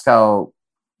Moscow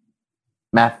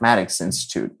Mathematics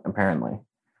Institute, apparently.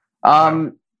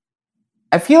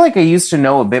 I feel like I used to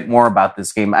know a bit more about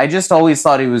this game. I just always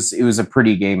thought it was a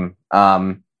pretty game.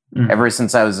 Ever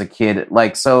since I was a kid.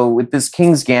 Like, so with this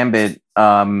King's Gambit,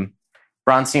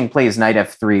 Braunstein plays knight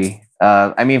f3.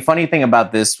 I mean, funny thing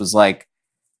about this was like,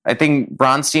 I think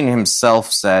Braunstein himself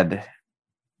said,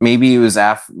 maybe it was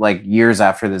years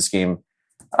after this game,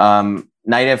 knight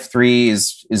f3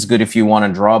 is good if you want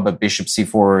to draw, but bishop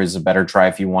c4 is a better try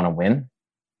if you want to win.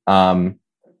 I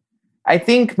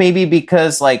think maybe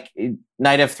because like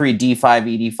knight f3, d5,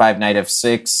 ed5, knight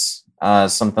f6,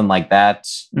 something like that.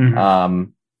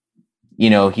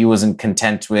 He wasn't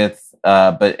content with,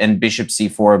 and bishop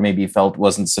c4 maybe felt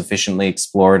wasn't sufficiently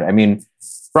explored. I mean,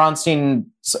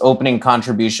 Braunstein's opening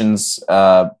contributions,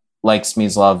 like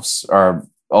Smyslov's, are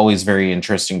always very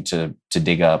interesting to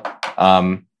dig up.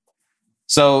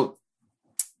 So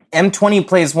M20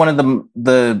 plays one of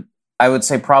the I would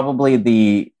say probably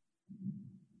the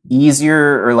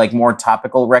easier or like more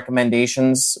topical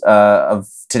recommendations of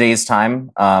today's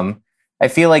time. I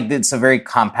feel like it's a very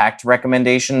compact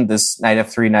recommendation, this knight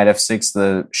f3, knight f6,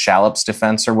 the Shallop's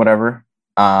defense or whatever.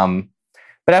 But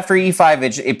after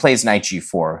e5, it plays knight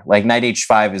g4. Like knight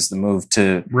h5 is the move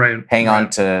to hang on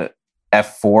to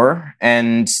f4.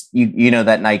 And you know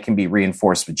that knight can be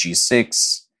reinforced with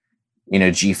g6,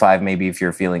 g5 maybe if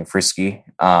you're feeling frisky.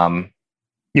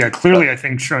 Clearly I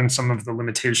think showing some of the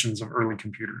limitations of early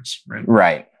computers, right?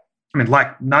 Right. I mean,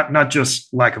 not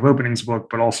just lack of openings book,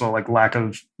 but also like lack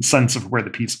of sense of where the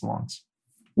piece belongs.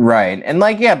 Right. And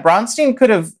Braunstein could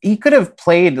have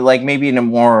played like maybe in a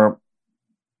more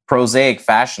prosaic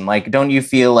fashion. Like, don't you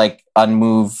feel like on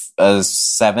move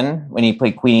 7 when he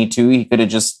played queen e2, he could have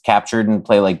just captured and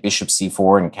play like bishop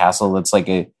c4 and castle? That's like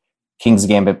a King's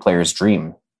Gambit player's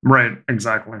dream. Right.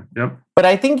 Exactly. Yep. But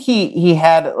I think he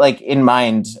had like in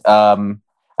mind, I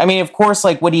mean, of course,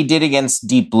 like what he did against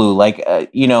Deep Blue, like,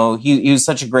 he was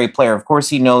such a great player. Of course,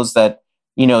 he knows that,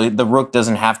 the rook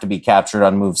doesn't have to be captured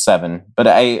on move 7. But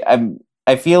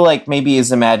I feel like maybe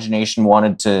his imagination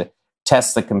wanted to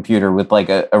test the computer with like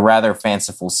a rather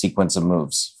fanciful sequence of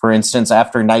moves. For instance,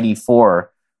 after knight e4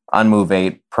 on move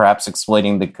 8, perhaps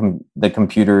exploiting the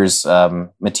computer's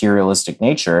materialistic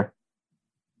nature,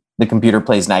 the computer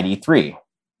plays knight e3.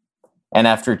 And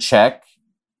after check,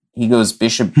 he goes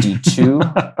bishop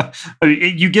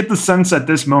d2. You get the sense at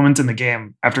this moment in the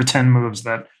game, after 10 moves,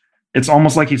 that it's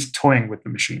almost like he's toying with the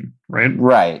machine, right?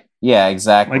 Right. Yeah,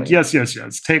 exactly. Like, yes,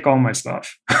 take all my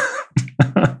stuff.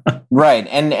 Right.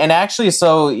 And actually,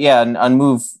 so, on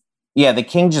move, the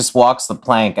king just walks the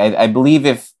plank. I believe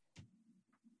if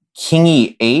king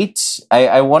e8,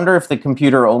 I wonder if the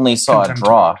computer only saw a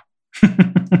draw.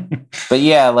 But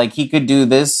like he could do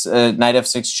this, knight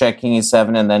f6 check, king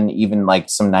e7, and then even like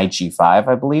some knight g5,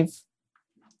 I believe.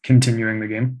 Continuing the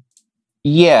game.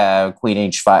 Yeah, queen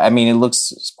h5. I mean, it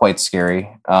looks quite scary.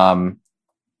 But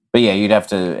you'd have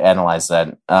to analyze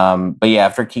that. But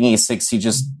after king e6, he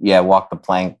just, walked the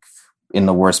plank in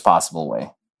the worst possible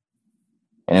way.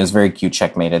 And it was very cute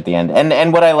checkmate at the end.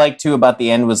 And what I liked too about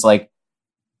the end was like,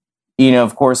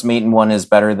 of course, mate in 1 is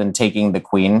better than taking the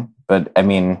queen. But I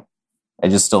mean, I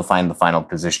just still find the final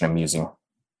position amusing.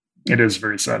 It is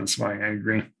very satisfying. I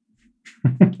agree.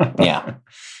 Yeah.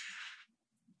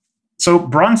 So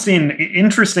Bronstein,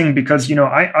 interesting because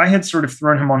I had sort of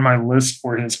thrown him on my list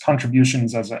for his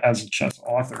contributions as a chess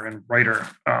author and writer,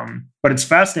 but it's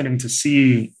fascinating to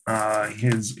see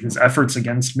his efforts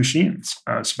against machines,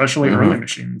 especially early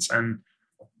machines, and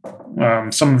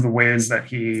some of the ways that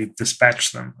he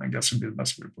dispatched them, I guess would be the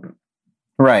best way to put it.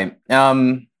 Right.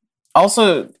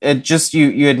 Also,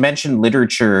 you had mentioned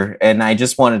literature, and I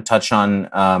just want to touch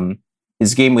on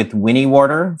his game with Winnie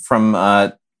Water from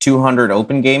 200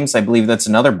 Open Games. I believe that's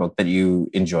another book that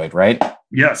you enjoyed, right?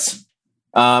 Yes.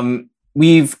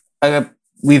 We've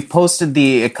posted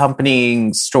the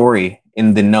accompanying story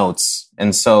in the notes,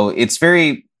 and so it's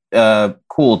very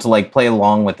cool to like play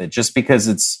along with it, just because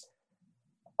it's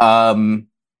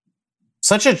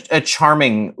such a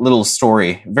charming little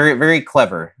story, very very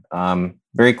clever,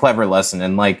 very clever lesson,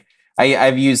 and like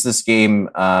I've used this game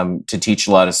to teach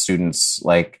a lot of students,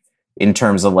 like in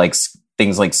terms of like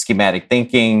things like schematic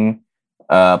thinking,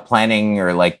 planning,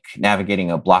 or like navigating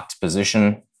a blocked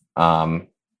position, stuff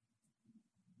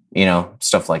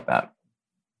like that.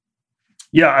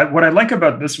 Yeah, what I like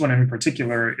about this one in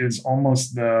particular is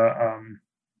almost the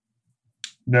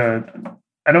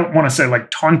I don't want to say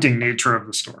like taunting nature of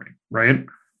the story, right?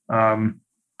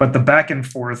 But the back and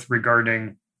forth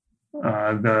regarding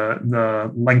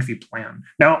the lengthy plan.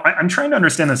 Now, I'm trying to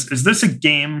understand this. Is this a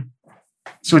game?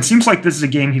 So it seems like this is a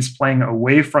game he's playing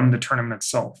away from the tournament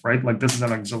itself, right? Like this is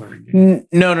an auxiliary game.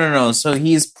 No. So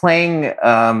he's playing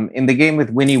in the game with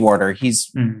Winnie Water.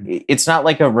 It's not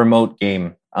like a remote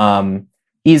game.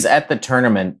 He's at the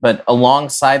tournament, but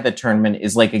alongside the tournament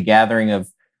is like a gathering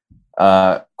of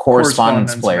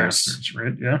correspondence players, masters,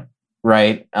 right? Yeah.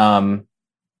 Right.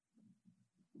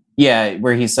 Yeah,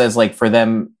 where he says like for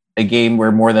them, a game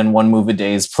where more than one move a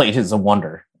day is played is a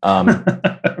wonder.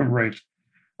 Right.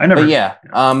 I never. But yeah,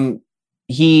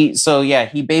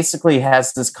 he basically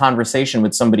has this conversation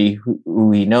with somebody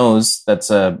who he knows,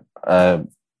 that's a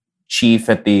chief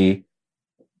at the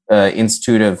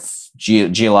Institute of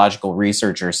Geological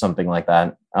Research or something like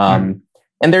that. And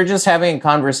they're just having a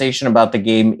conversation about the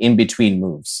game in between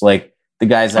moves. Like the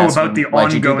guy's asking about the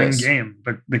ongoing game,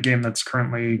 the game that's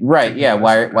currently right. Yeah,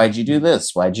 why'd you do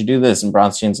this? Why'd you do this? And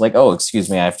Bronstein's like, oh, excuse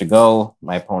me, I have to go.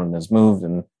 My opponent has moved,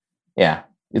 and yeah.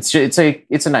 It's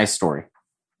a nice story.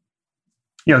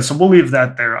 Yeah, so we'll leave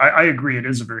that there. I agree, it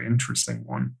is a very interesting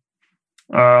one.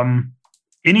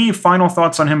 Any final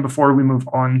thoughts on him before we move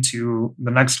on to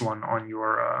the next one on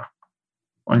your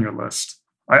list?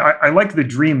 I like the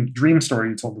dream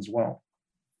story you told as well.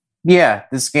 Yeah,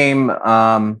 this game.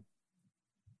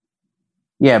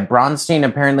 Bronstein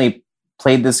apparently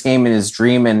played this game in his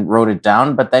dream and wrote it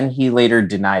down, but then he later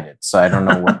denied it. So I don't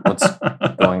know what's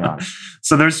going on.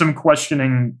 So there's some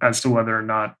questioning as to whether or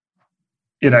not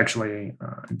it actually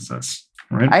exists,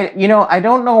 right? I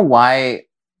don't know why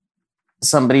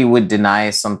somebody would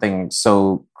deny something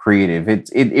so creative.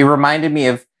 It reminded me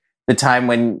of the time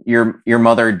when your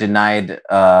mother denied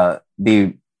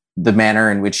the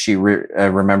manner in which she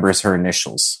remembers her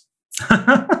initials.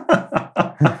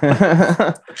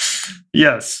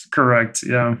 Yes, correct.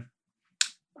 Yeah.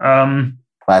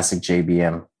 Classic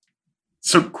JBM.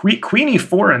 So Queen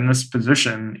E4 in this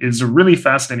position is a really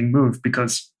fascinating move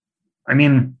because, I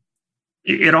mean,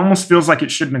 it almost feels like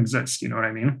it shouldn't exist. You know what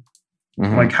I mean?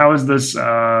 Mm-hmm. Like, how is this?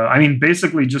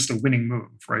 Basically just a winning move,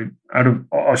 right? Out of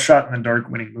a shot in the dark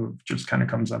winning move just kind of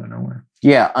comes out of nowhere.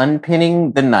 Yeah,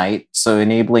 unpinning the knight, so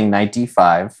enabling knight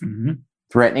d5,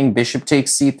 threatening bishop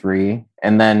takes c3,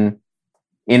 and then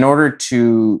in order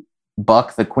to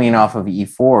buck the queen off of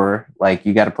e4, like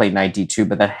you got to play knight d2,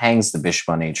 but that hangs the bishop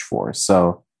on h4.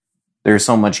 So there's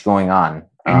so much going on.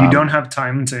 And you don't have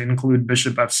time to include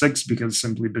bishop f6 because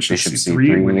simply bishop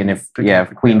c3. And if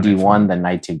queen d1, then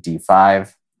knight take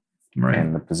d5, right,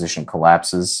 and the position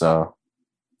collapses. So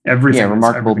everything,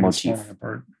 remarkable motif. Falling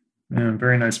apart. Yeah,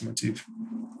 very nice motif.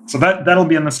 So that'll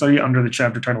be in the study under the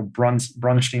chapter titled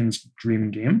Bronstein's Dream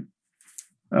Game.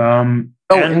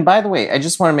 And by the way, I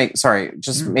just want to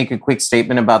make a quick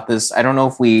statement about this. I don't know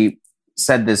if we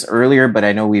said this earlier, but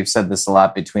I know we've said this a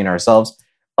lot between ourselves.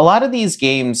 A lot of these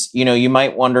games, you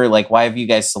might wonder, like, why have you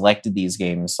guys selected these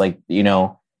games? Like,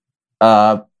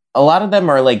 a lot of them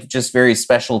are like just very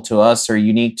special to us or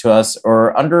unique to us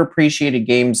or underappreciated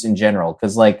games in general.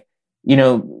 Because, like,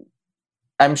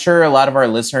 I'm sure a lot of our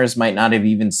listeners might not have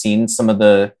even seen some of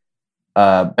the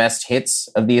best hits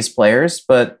of these players,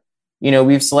 but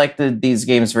we've selected these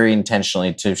games very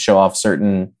intentionally to show off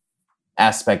certain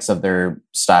aspects of their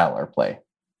style or play.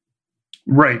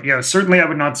 Right. Yeah. Certainly, I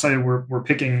would not say we're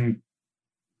picking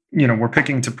we're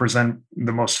picking to present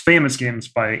the most famous games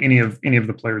by any of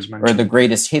the players mentioned, or the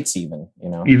greatest hits, even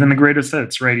even the greatest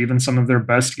hits, right? Even some of their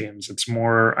best games. It's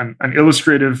more an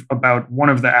illustrative about one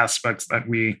of the aspects that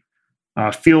we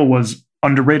feel was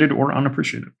underrated or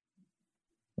unappreciated.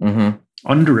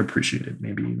 Underappreciated,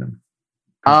 maybe even.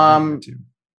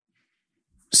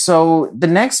 So the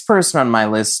next person on my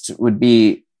list would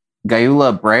be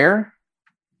Gyula Breyer.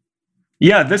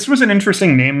 Yeah, this was an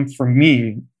interesting name for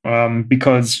me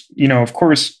because, of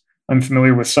course, I'm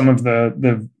familiar with some of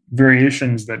the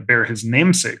variations that bear his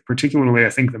namesake, particularly, I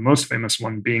think, the most famous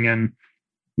one being in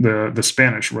the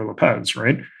Spanish Ruy Lopez,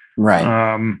 right?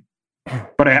 Right.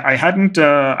 But I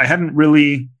hadn't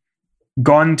really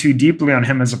gone too deeply on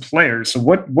him as a player. So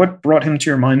what brought him to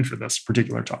your mind for this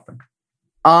particular topic?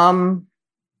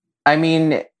 I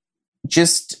mean,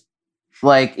 just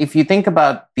like if you think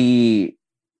about the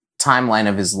timeline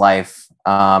of his life,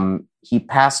 he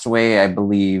passed away, I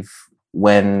believe,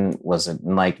 when was it?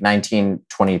 In like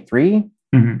 1923.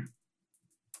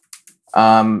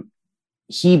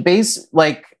 He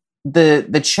like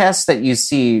the chess that you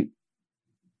see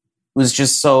was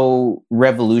just so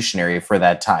revolutionary for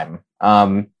that time.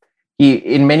 He,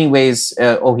 in many ways, he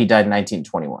died in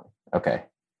 1921. Okay.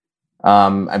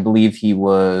 I believe he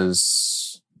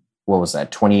was, what was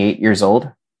that? 28 years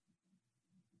old.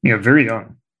 Yeah, very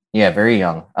young. Yeah, very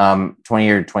young. 20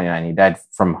 or 29. He died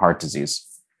from heart disease.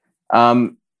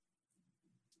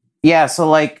 Yeah, so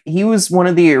like he was one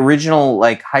of the original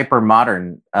like hyper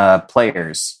modern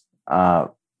players. A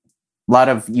lot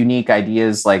of unique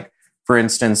ideas, like for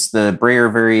instance, the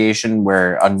Breyer variation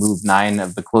where on move 9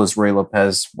 of the closed Ruy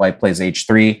Lopez, white plays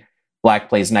h3, black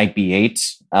plays knight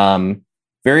b8.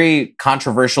 Very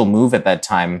controversial move at that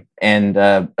time, and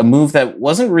a move that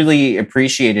wasn't really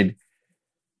appreciated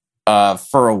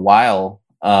for a while,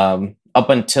 up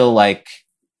until like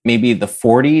maybe the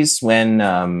 40s when,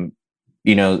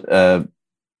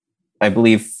 I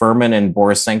believe Furman and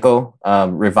Borisenko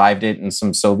revived it in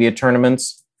some Soviet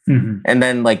tournaments. And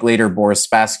then like later Boris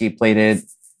Spassky played it,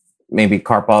 maybe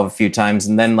Karpov a few times.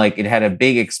 And then like it had a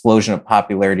big explosion of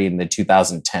popularity in the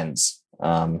 2010s.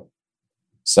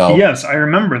 So yes, I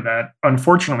remember that.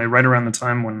 Unfortunately, right around the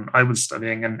time when I was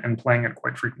studying and playing it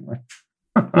quite frequently.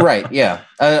 Right. Yeah.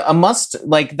 A must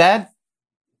like that,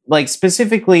 like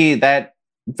specifically that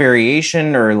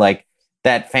variation or like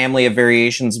that family of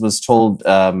variations was told,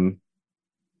 Grandmaster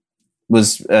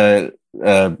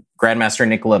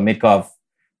Nikola Mitkov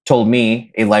told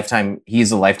me he's a lifetime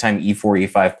E4,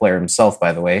 E5 player himself,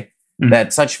 by the way,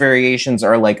 that such variations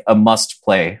are like a must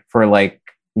play for like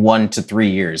 1 to 3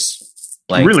 years.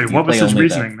 Like, really? What was his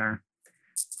reasoning there?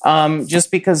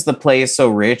 Just because the play is so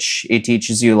rich, it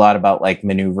teaches you a lot about like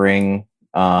maneuvering,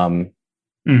 planning,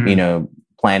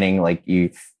 like you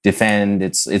defend.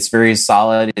 It's very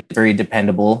solid. It's very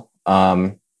dependable.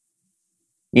 There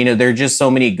are just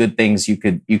so many good things you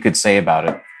could say about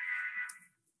it.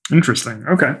 Interesting.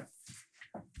 Okay.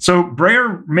 So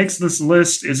Breyer makes this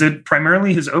list. Is it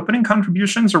primarily his opening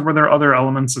contributions, or were there other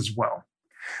elements as well?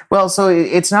 Well, so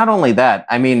it's not only that.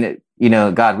 I mean,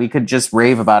 God, we could just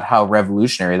rave about how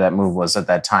revolutionary that move was at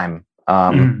that time.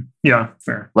 Yeah,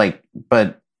 fair.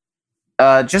 The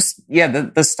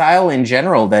style in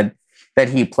general that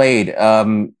he played.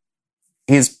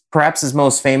 Perhaps his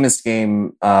most famous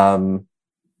game, one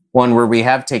where we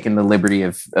have taken the liberty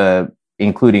of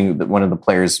including one of the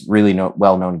players' really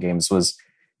well-known games, was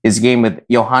his game with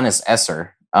Johannes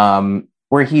Esser,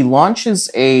 where he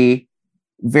launches a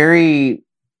very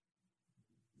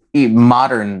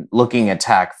modern-looking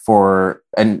attack for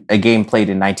a game played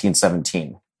in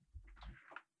 1917.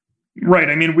 Right.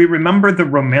 I mean, we remember the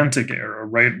Romantic era,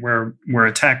 right, where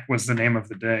attack was the name of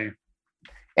the day.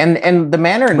 And the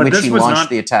manner in which he launched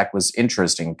the attack was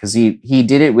interesting because he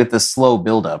did it with a slow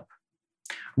build-up.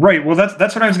 Right. Well,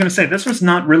 that's what I was going to say. This was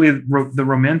not really the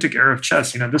Romantic era of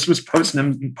chess. This was post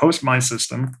my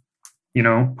system.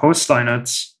 Post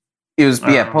Steinitz. It was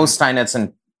post Steinitz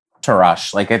and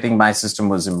Tarrasch. Like I think my system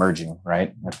was emerging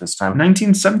right at this time.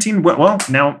 1917. Well,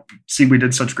 now see, we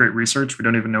did such great research. We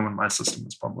don't even know when my system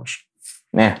was published.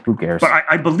 Yeah, who cares? But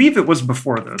I believe it was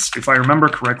before this, if I remember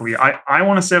correctly. I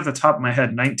want to say off the top of my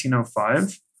head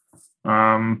 1905.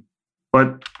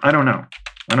 But I don't know.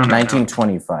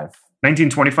 1925.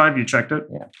 1925, you checked it?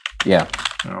 Yeah.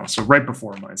 Oh, so right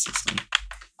before my system.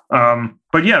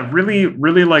 But yeah, really,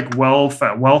 really like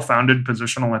well-founded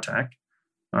positional attack.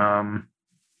 I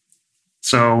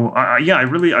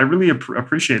really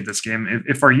appreciate this game.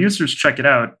 If our users check it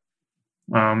out,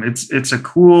 it's a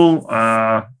cool,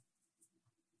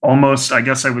 almost, I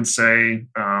guess I would say,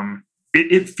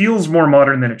 it feels more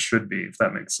modern than it should be, if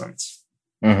that makes sense.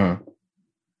 Mm-hmm.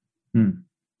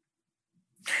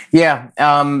 Yeah.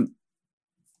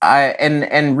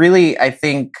 And really, I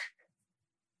think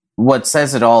what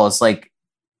says it all is like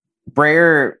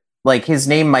Breyer, like his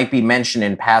name might be mentioned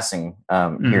in passing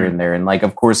here and there, and like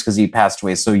of course because he passed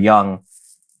away so young.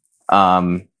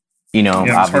 You know,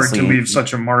 yeah, it's hard obviously to leave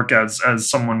such a mark as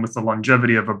someone with the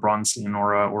longevity of a Bronstein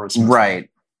or a Smith. Right.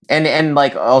 And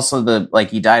like also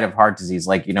he died of heart disease,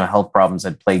 like, you know, health problems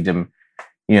had plagued him,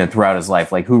 you know, throughout his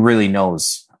life. Like who really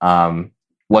knows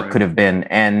what could have been.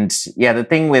 And yeah, the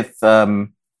thing with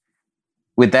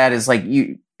that is like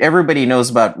everybody knows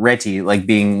about Reti like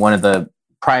being one of the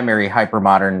primary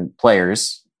hypermodern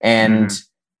players. And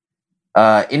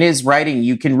in his writing,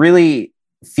 you can really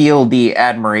feel the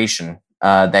admiration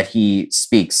that he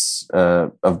speaks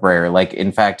of Breyer. Like,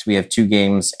 in fact, we have 2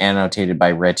 games annotated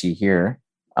by Reti here.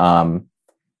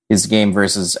 His game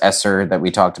versus Esser that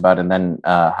we talked about, and then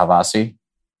Havasi.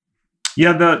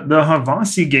 Yeah, the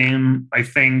Havasi game, I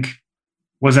think,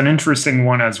 was an interesting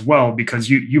one as well, because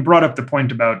you brought up the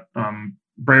point about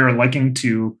Breyer liking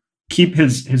to keep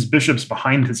his bishops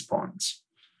behind his pawns.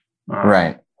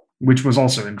 Right. Which was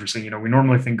also interesting. You know, we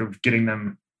normally think of getting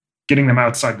them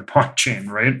outside the pawn chain,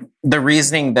 right? The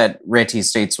reasoning that Reti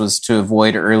states was to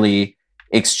avoid early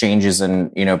exchanges and,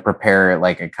 you know, prepare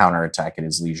like a counterattack at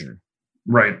his leisure.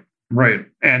 Right.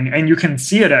 And you can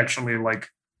see it actually like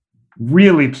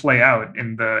really play out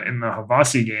in the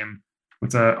Havasi game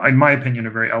with in my opinion,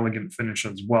 a very elegant finish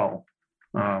as well.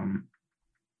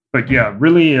 But yeah,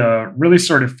 really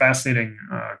sort of fascinating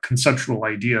conceptual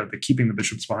idea that keeping the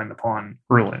bishops behind the pawn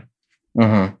early.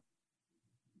 Mm-hmm.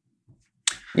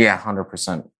 Yeah,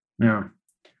 100%. Yeah.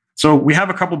 So we have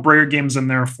a couple Breyer games in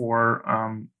there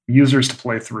for users to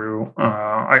play through.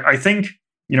 I think,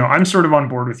 you know, I'm sort of on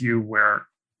board with you where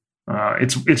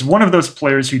it's one of those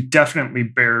players who definitely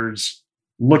bears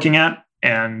looking at,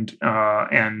 and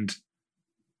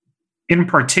in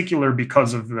particular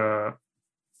because of the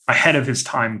ahead of his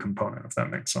time component, if that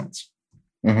makes sense.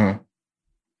 Mm-hmm.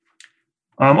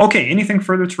 Okay, anything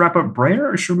further to wrap up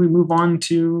Breyer, or should we move on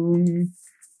to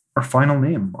our final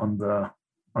name on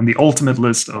the ultimate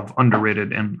list of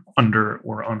underrated and under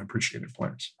or unappreciated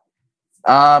players?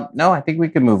 No, I think we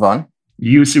could move on.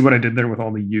 You see what I did there with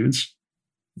all the U's?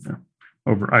 Yeah.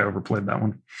 I overplayed that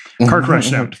one. Car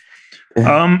crashed out.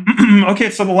 Okay,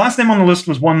 so the last name on the list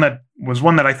was one that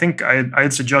I think I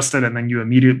had suggested, and then you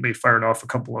immediately fired off a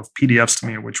couple of PDFs to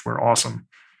me, which were awesome.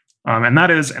 And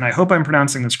that is, and I hope I'm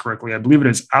pronouncing this correctly, I believe it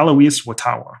is Alois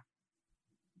Watawa.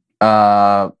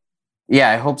 Yeah,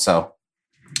 I hope so.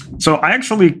 So I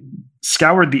actually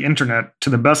scoured the internet to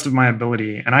the best of my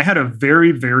ability, and I had a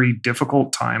very, very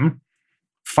difficult time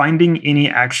finding any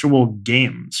actual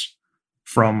games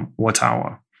from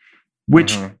Watawa,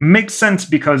 which makes sense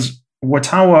because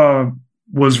Watawa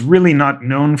was really not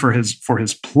known for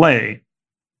his play,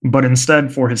 but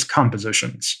instead for his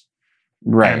compositions.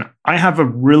 Right. And I have a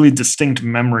really distinct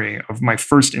memory of my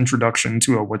first introduction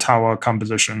to a Watawa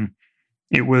composition.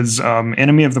 It was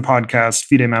enemy of the podcast,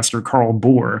 FIDE Master Carl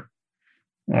Bohr.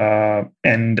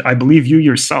 And I believe you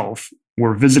yourself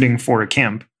were visiting for a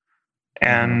camp.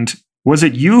 And was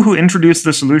it you who introduced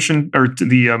the solution or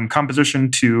the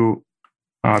composition to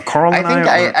Carl? I think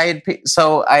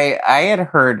I had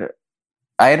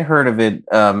heard of it.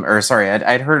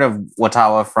 I'd heard of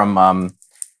Watawa from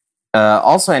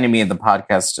also enemy of the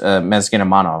podcast, Mezgin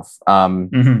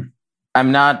Amanov.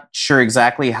 I'm not sure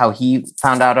exactly how he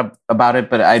found out about it,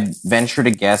 but I'd venture to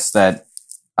guess that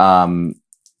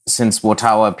since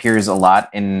Watawa appears a lot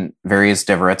in various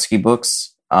Dvoretsky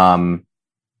books,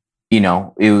 you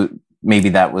know, maybe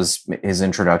that was his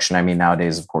introduction. I mean,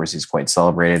 nowadays, of course, he's quite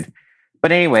celebrated.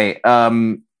 But anyway,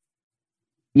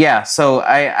 yeah, so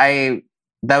I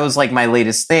that was like my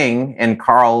latest thing, and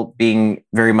Carl being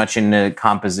very much into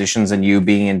compositions and you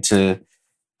being into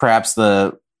perhaps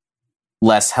the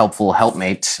less helpful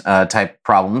helpmate type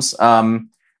problems.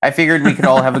 I figured we could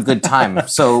all have a good time.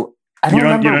 So I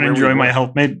don't you don't enjoy my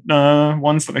helpmate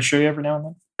ones that I show you every now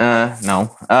and then?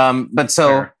 No. But so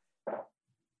fair.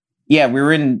 Yeah, we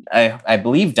were in I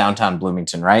believe downtown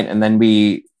Bloomington, right? And then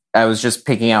I was just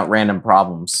picking out random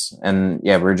problems, and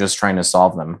yeah, we were just trying to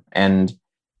solve them. And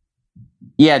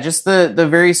yeah, just the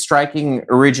very striking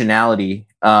originality.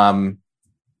 Yeah,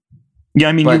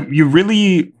 I mean, you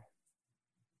really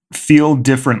feel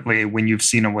differently when you've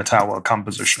seen a Watawa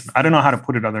composition. I don't know how to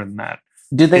put it other than that.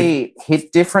 Do they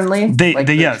hit differently?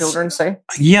 The yes. Children say?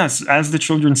 Yes, as the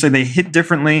children say, they hit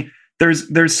differently.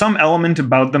 There's some element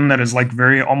about them that is like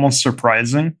very almost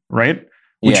surprising, right?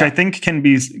 Which I think can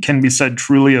be said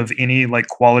truly of any like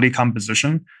quality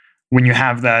composition when you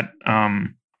have that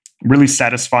really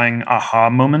satisfying aha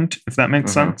moment, if that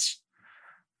makes sense.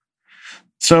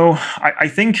 So I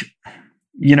think,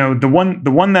 the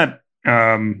one that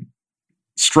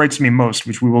strikes me most,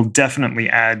 which we will definitely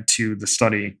add to the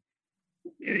study,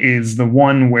 is the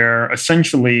one where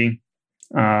essentially,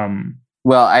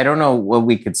 Well, I don't know what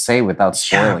we could say without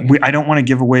spoiling. I don't want to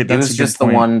give away. It That's was a good just the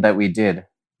point. one that we did.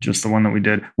 Just the one that we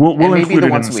did. We'll And maybe include the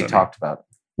it ones in the we study. talked about.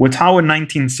 Watawa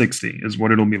 1960 is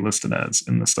what it'll be listed as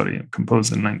in the study,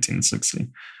 composed in 1960.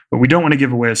 But we don't want to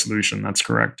give away a solution. That's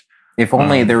correct. If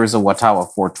only there was a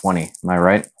Watawa 420. Am I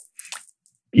right?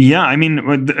 Yeah, I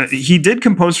mean, he did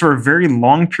compose for a very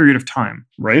long period of time,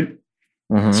 right?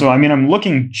 Mhm. So, I mean, I'm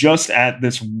looking just at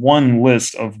this one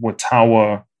list of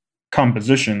Watawa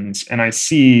compositions, and I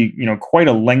see, quite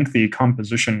a lengthy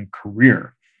composition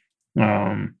career.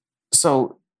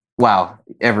 So, wow,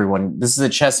 everyone, this is a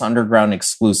Chess Underground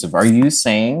exclusive. Are you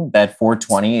saying that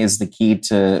 420 is the key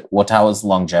to Watawa's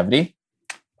longevity?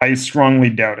 I strongly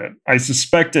doubt it. I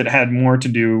suspect it had more to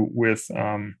do with,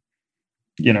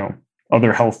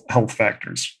 other health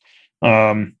factors.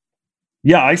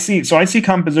 I see. So I see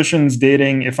compositions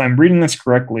dating, if I'm reading this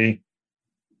correctly,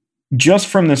 just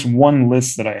from this one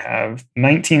list that I have,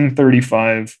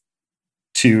 1935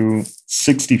 to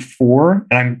 64,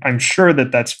 and I'm sure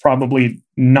that that's probably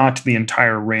not the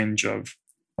entire range of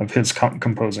his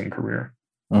composing career.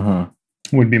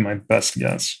 Mm-hmm. Would be my best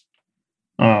guess.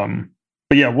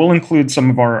 But yeah, we'll include some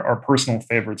of our personal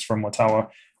favorites from Watawa.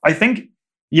 I think,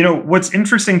 what's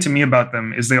interesting to me about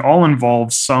them is they all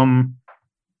involve some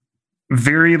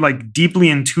very deeply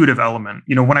intuitive element.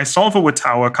 When I solve a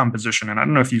Watawa composition, and I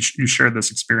don't know if you share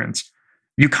this experience,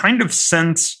 you kind of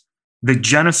sense the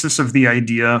genesis of the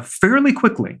idea fairly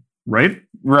quickly, right?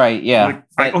 Right, yeah.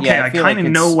 I kind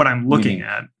of know what I'm looking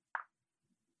at.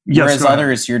 Yes, whereas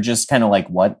others, you're just kind of like,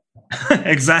 what?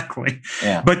 Exactly.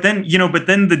 Yeah. But then,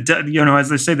 as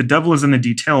they say, the devil is in the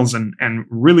details, and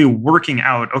really working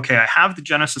out, okay, I have the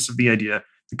genesis of the idea.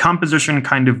 The composition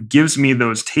kind of gives me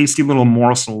those tasty little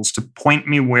morsels to point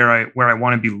me where I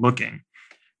want to be looking.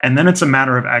 And then it's a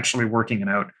matter of actually working it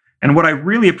out. And what I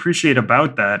really appreciate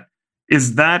about that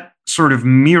is that sort of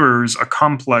mirrors a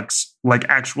complex,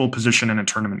 actual position in a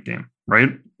tournament game,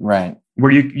 right? Right.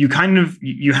 Where you kind of,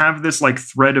 you have this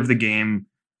thread of the game.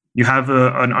 You have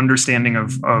an understanding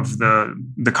of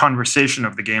the conversation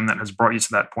of the game that has brought you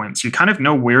to that point. So you kind of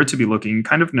know where to be looking. You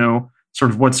kind of know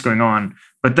sort of what's going on.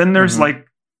 But then there's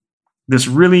this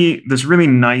really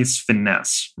nice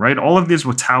finesse, right? All of these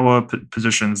Watawa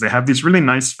positions, they have these really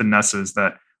nice finesses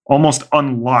that almost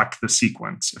unlock the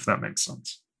sequence, if that makes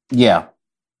sense. Yeah.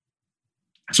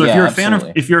 So if you're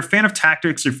a fan of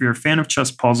tactics, if you're a fan of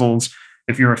chess puzzles,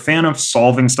 if you're a fan of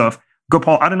solving stuff,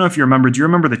 Gopal, I don't know if you remember. Do you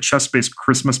remember the chess-based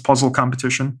Christmas puzzle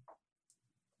competition?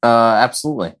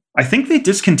 Absolutely. I think they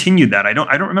discontinued that. I don't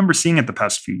remember seeing it the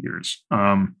past few years.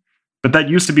 But that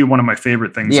used to be one of my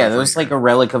favorite things. Yeah, that was a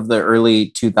relic of the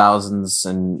early 2000s,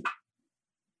 and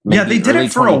they did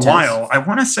it for 2010s. a while. I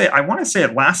want to say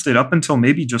it lasted up until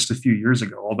maybe just a few years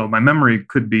ago. Although my memory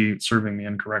could be serving me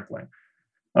incorrectly.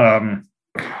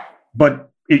 But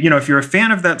if you're a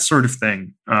fan of that sort of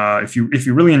thing, if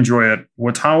you really enjoy it,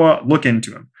 Watawa, look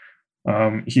into him.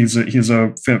 He's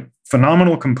a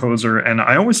phenomenal composer, and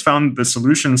I always found the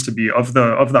solutions to be of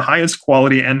the highest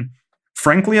quality and,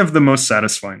 frankly, of the most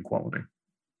satisfying quality.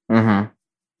 Mm-hmm.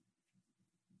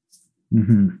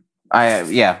 Mm-hmm. I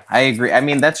agree. I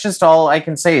mean, that's just all I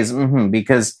can say is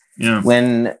because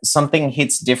when something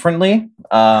hits differently,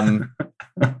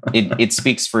 it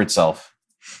speaks for itself.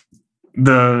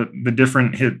 The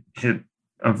different hit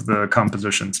of the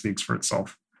composition speaks for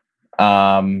itself.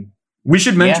 We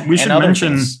should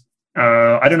mention.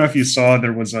 I don't know if you saw,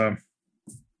 there was an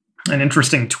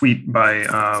interesting tweet by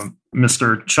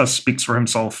Mr. Chess Speaks for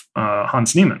Himself,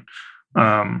 Hans Niemann,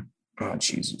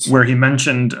 Jesus, where he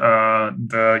mentioned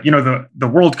the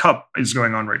World Cup is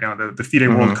going on right now, the FIDE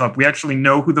World Cup. We actually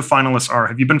know who the finalists are.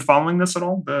 Have you been following this at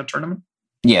all, the tournament?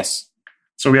 Yes.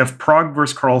 So we have Prague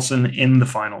versus Carlsen in the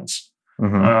finals.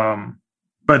 Mm-hmm.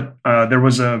 But there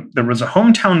was a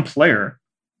hometown player,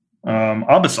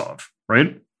 Abasov,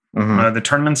 right? Mm-hmm. The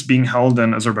tournament's being held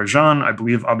in Azerbaijan. I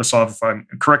believe Abasov,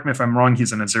 correct me if I'm wrong,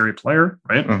 he's an Azeri player,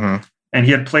 right? Mm-hmm. And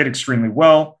he had played extremely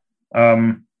well.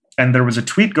 And there was a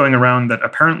tweet going around that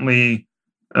apparently,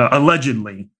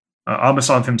 allegedly,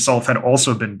 Abasov himself had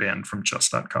also been banned from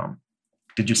chess.com.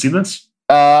 Did you see this?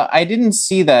 I didn't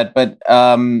see that, but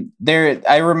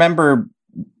I remember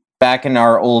back in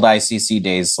our old ICC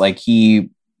days, I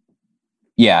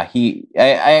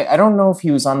don't know if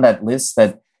he was on that list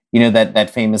that that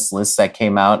famous list that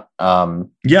came out. I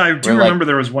do remember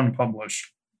there was one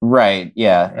published. Right.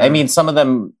 Yeah. I mean, some of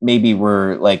them maybe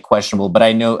were questionable, but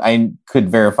I know I could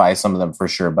verify some of them for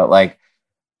sure. But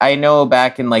I know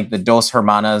back in like the Dos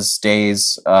Hermanas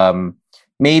days,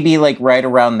 maybe like right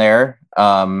around there.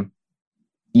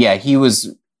 Yeah, he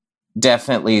was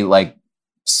definitely like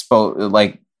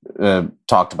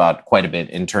talked about quite a bit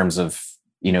in terms of,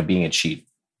 you know, being a cheat.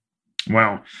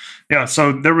 Wow. Yeah.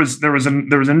 So there was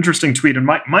an interesting tweet, and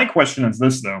my question is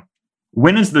this though: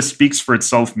 when is the "speaks for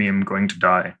itself" meme going to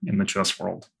die in the chess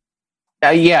world?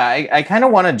 Yeah, I kind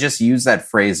of want to just use that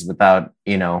phrase without,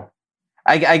 you know,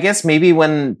 I guess maybe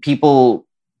when people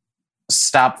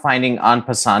stop finding en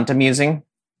passant amusing.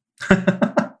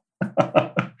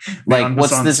 Like,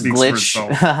 what's this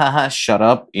glitch? Shut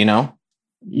up, you know?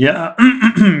 Yeah.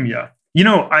 Yeah. You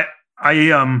know,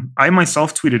 I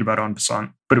myself tweeted about en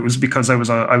passant, but it was because I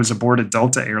was aboard a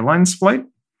Delta Airlines flight,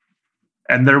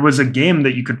 and there was a game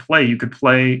that you could play. You could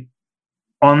play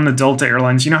on the Delta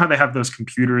Airlines. You know how they have those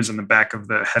computers in the back of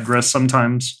the headrest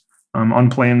sometimes on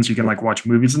planes? You can like watch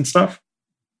movies and stuff.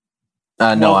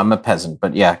 No, I'm a peasant,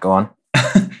 but yeah, go on.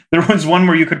 There was one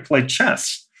where you could play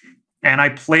chess, and I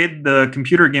played the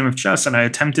computer game of chess, and I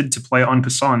attempted to play en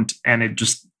passant, and it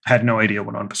just had no idea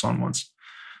what en passant was.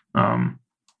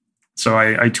 So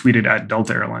I tweeted at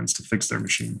Delta Airlines to fix their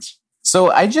machines.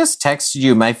 So I just texted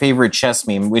you my favorite chess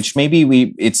meme, which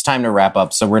maybe it's time to wrap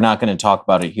up, so we're not going to talk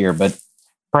about it here, but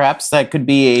perhaps that could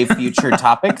be a future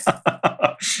topic.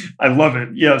 I love it.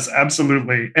 Yes,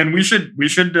 absolutely. And we should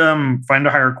find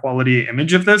a higher quality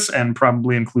image of this and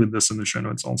probably include this in the show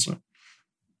notes also.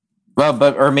 Well,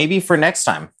 or maybe for next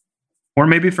time. Or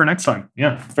maybe for next time.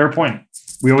 Yeah, fair point.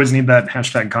 We always need that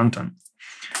hashtag content.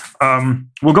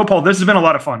 Well, Gopal, this has been a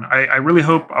lot of fun. I really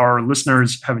hope our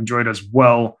listeners have enjoyed as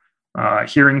well,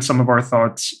 hearing some of our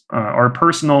thoughts, our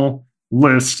personal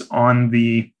list on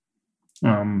the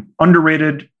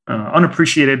underrated,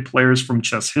 unappreciated players from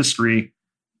chess history.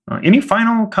 Any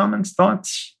final comments,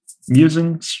 thoughts,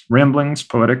 musings, ramblings,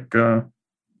 poetic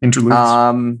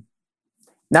interludes?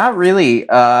 Not really.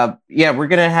 Yeah, we're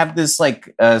gonna have this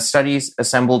like studies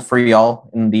assembled for y'all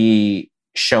in the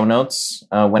show notes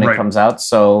when it comes out.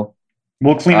 So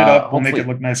we'll clean it up. We'll make it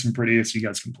look nice and pretty, so you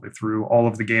guys can play through all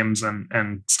of the games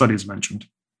and studies mentioned.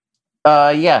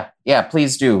 Yeah,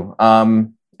 please do.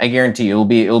 I guarantee you,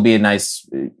 it'll be a nice,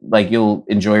 like, you'll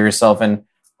enjoy yourself and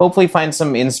hopefully find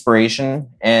some inspiration.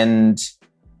 And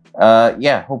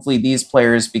yeah, hopefully these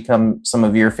players become some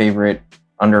of your favorite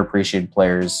underappreciated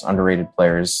players, underrated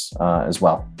players as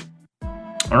well.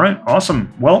 All right,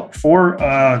 awesome. Well, for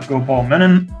Gopal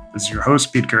Menon, this is your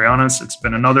host, Pete Karayanis. It's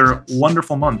been another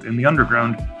wonderful month in the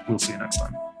underground. We'll see you next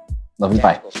time. Love you.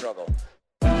 Bye.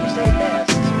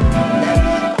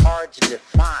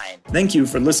 Thank you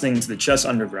for listening to the Chess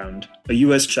Underground, a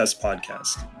U.S. chess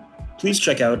podcast. Please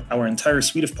check out our entire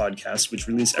suite of podcasts, which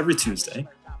release every Tuesday,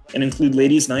 and include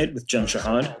Ladies' Night with Jen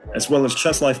Shahad, as well as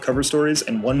Chess Life cover stories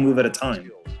and One Move at a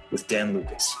Time with Dan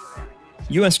Lucas.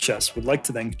 U.S. Chess would like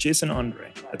to thank Jason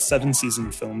Andre at 7 Season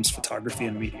Films Photography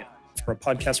and Media for our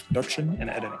podcast production and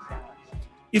editing.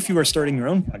 If you are starting your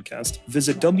own podcast,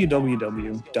 visit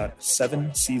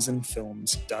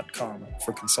www.7seasonfilms.com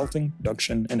for consulting,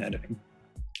 production, and editing.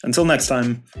 Until next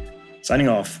time, signing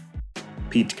off,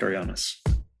 Pete Karayanis.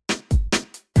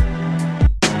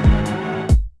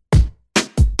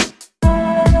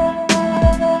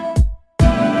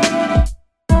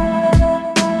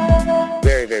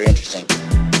 Very, very interesting.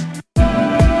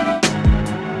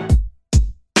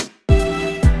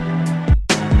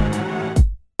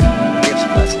 Give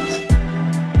some lessons.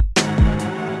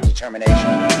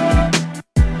 Determination.